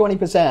take So-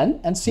 10-20%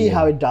 and see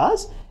how it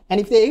does. And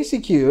if they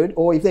execute,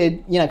 or if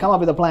they come up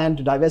with a plan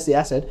to divest the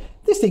asset,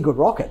 this thing could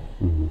rocket.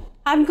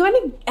 I'm going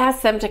to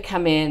ask them to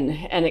come in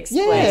and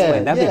explain. Yeah,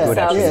 what That'd be yeah, good,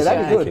 sells actually. yeah,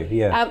 that'd be to. good.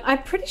 Yeah.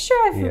 I'm pretty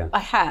sure Yeah. I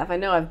have. I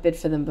know I've bid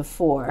for them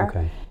before.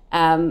 Okay.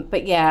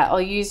 But yeah,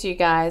 I'll use you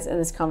guys and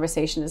this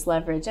conversation as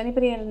leverage.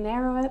 Anybody at an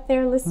arrow out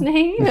there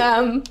listening?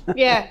 Yeah.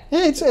 Yeah,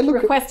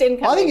 look, Request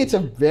incoming. I think it's a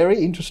very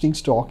interesting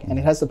stock, and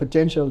it has the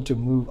potential to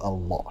move a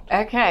lot.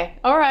 Okay.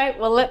 All right.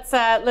 Well, let's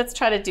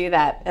try to do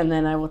that, and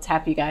then I will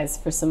tap you guys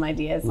for some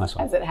ideas Nice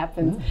one. as it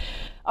happens.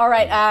 All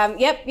right.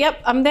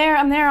 Yep. I'm there.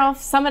 I'll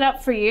sum it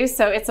up for you.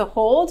 So it's a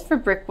hold for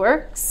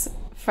Brickworks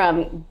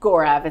from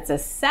Gaurav. It's a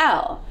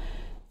sell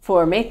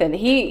for Mathan.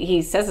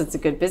 He says it's a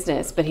good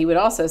business, but he would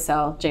also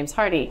sell James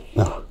Hardie.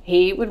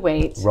 He would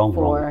wait Wrong.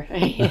 for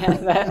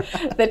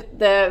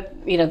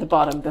the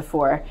bottom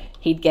before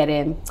he'd get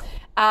in.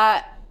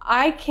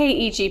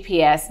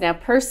 IKEGPS. Now,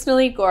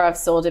 personally, Gaurav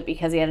sold it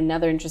because he had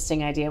another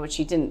interesting idea, which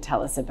he didn't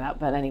tell us about,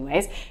 but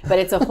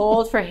it's a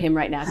hold for him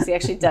right now because he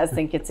actually does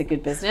think it's a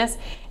good business.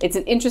 It's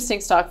an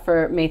interesting stock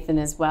for Mathan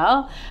as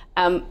well.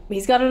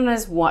 He's got it on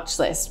his watch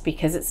list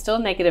because it's still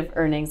negative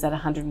earnings at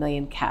 100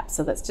 million cap.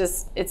 So that's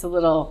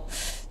not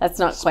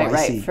quite Spicy.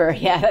 right for,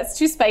 that's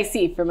too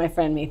spicy for my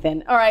friend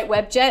Mathan. All right,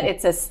 Webjet,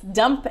 it's a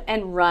dump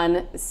and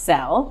run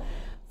sell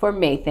for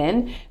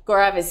Mathan.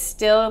 Gaurav is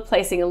still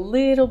placing a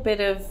little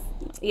bit of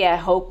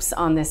hopes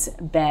on this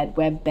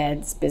web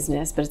beds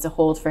business, but it's a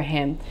hold for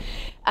him.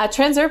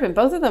 Transurban,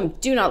 both of them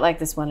do not like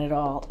this one at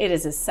all. It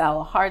is a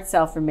sell, a hard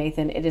sell for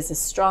Mathan. It is a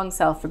strong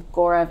sell for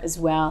Gaurav as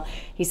well.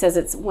 He says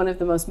it's one of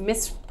the most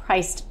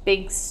mispriced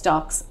big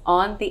stocks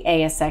on the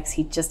ASX.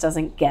 He just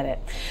doesn't get it.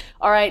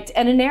 All right,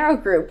 and an Arrow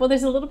Group. Well,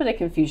 there's a little bit of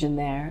confusion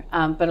there,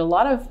 but a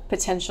lot of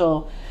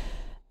potential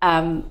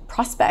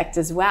prospect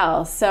as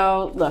well.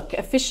 So look,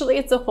 officially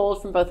it's a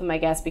hold from both of my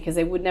guests because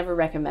they would never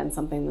recommend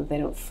something that they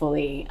don't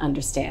fully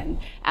understand.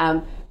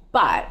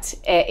 But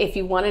if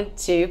you wanted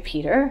to,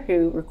 Peter,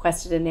 who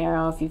requested an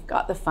arrow, if you've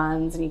got the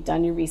funds and you've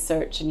done your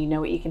research and you know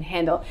what you can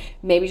handle,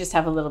 maybe just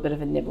have a little bit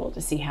of a nibble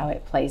to see how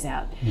it plays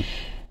out.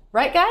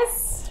 Right,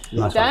 guys?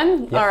 Nice Done?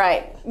 one. Yep. All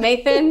right.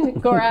 Mathan,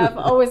 Gaurav,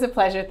 always a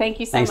pleasure. Thank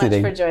you so Thanks, much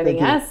Nadine. for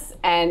joining us.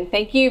 And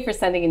thank you for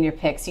sending in your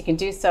picks. You can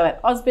do so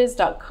at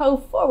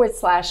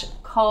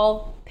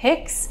ausbiz.co/call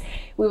picks.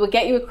 We will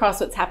get you across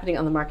what's happening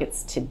on the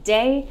markets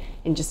today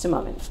in just a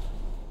moment.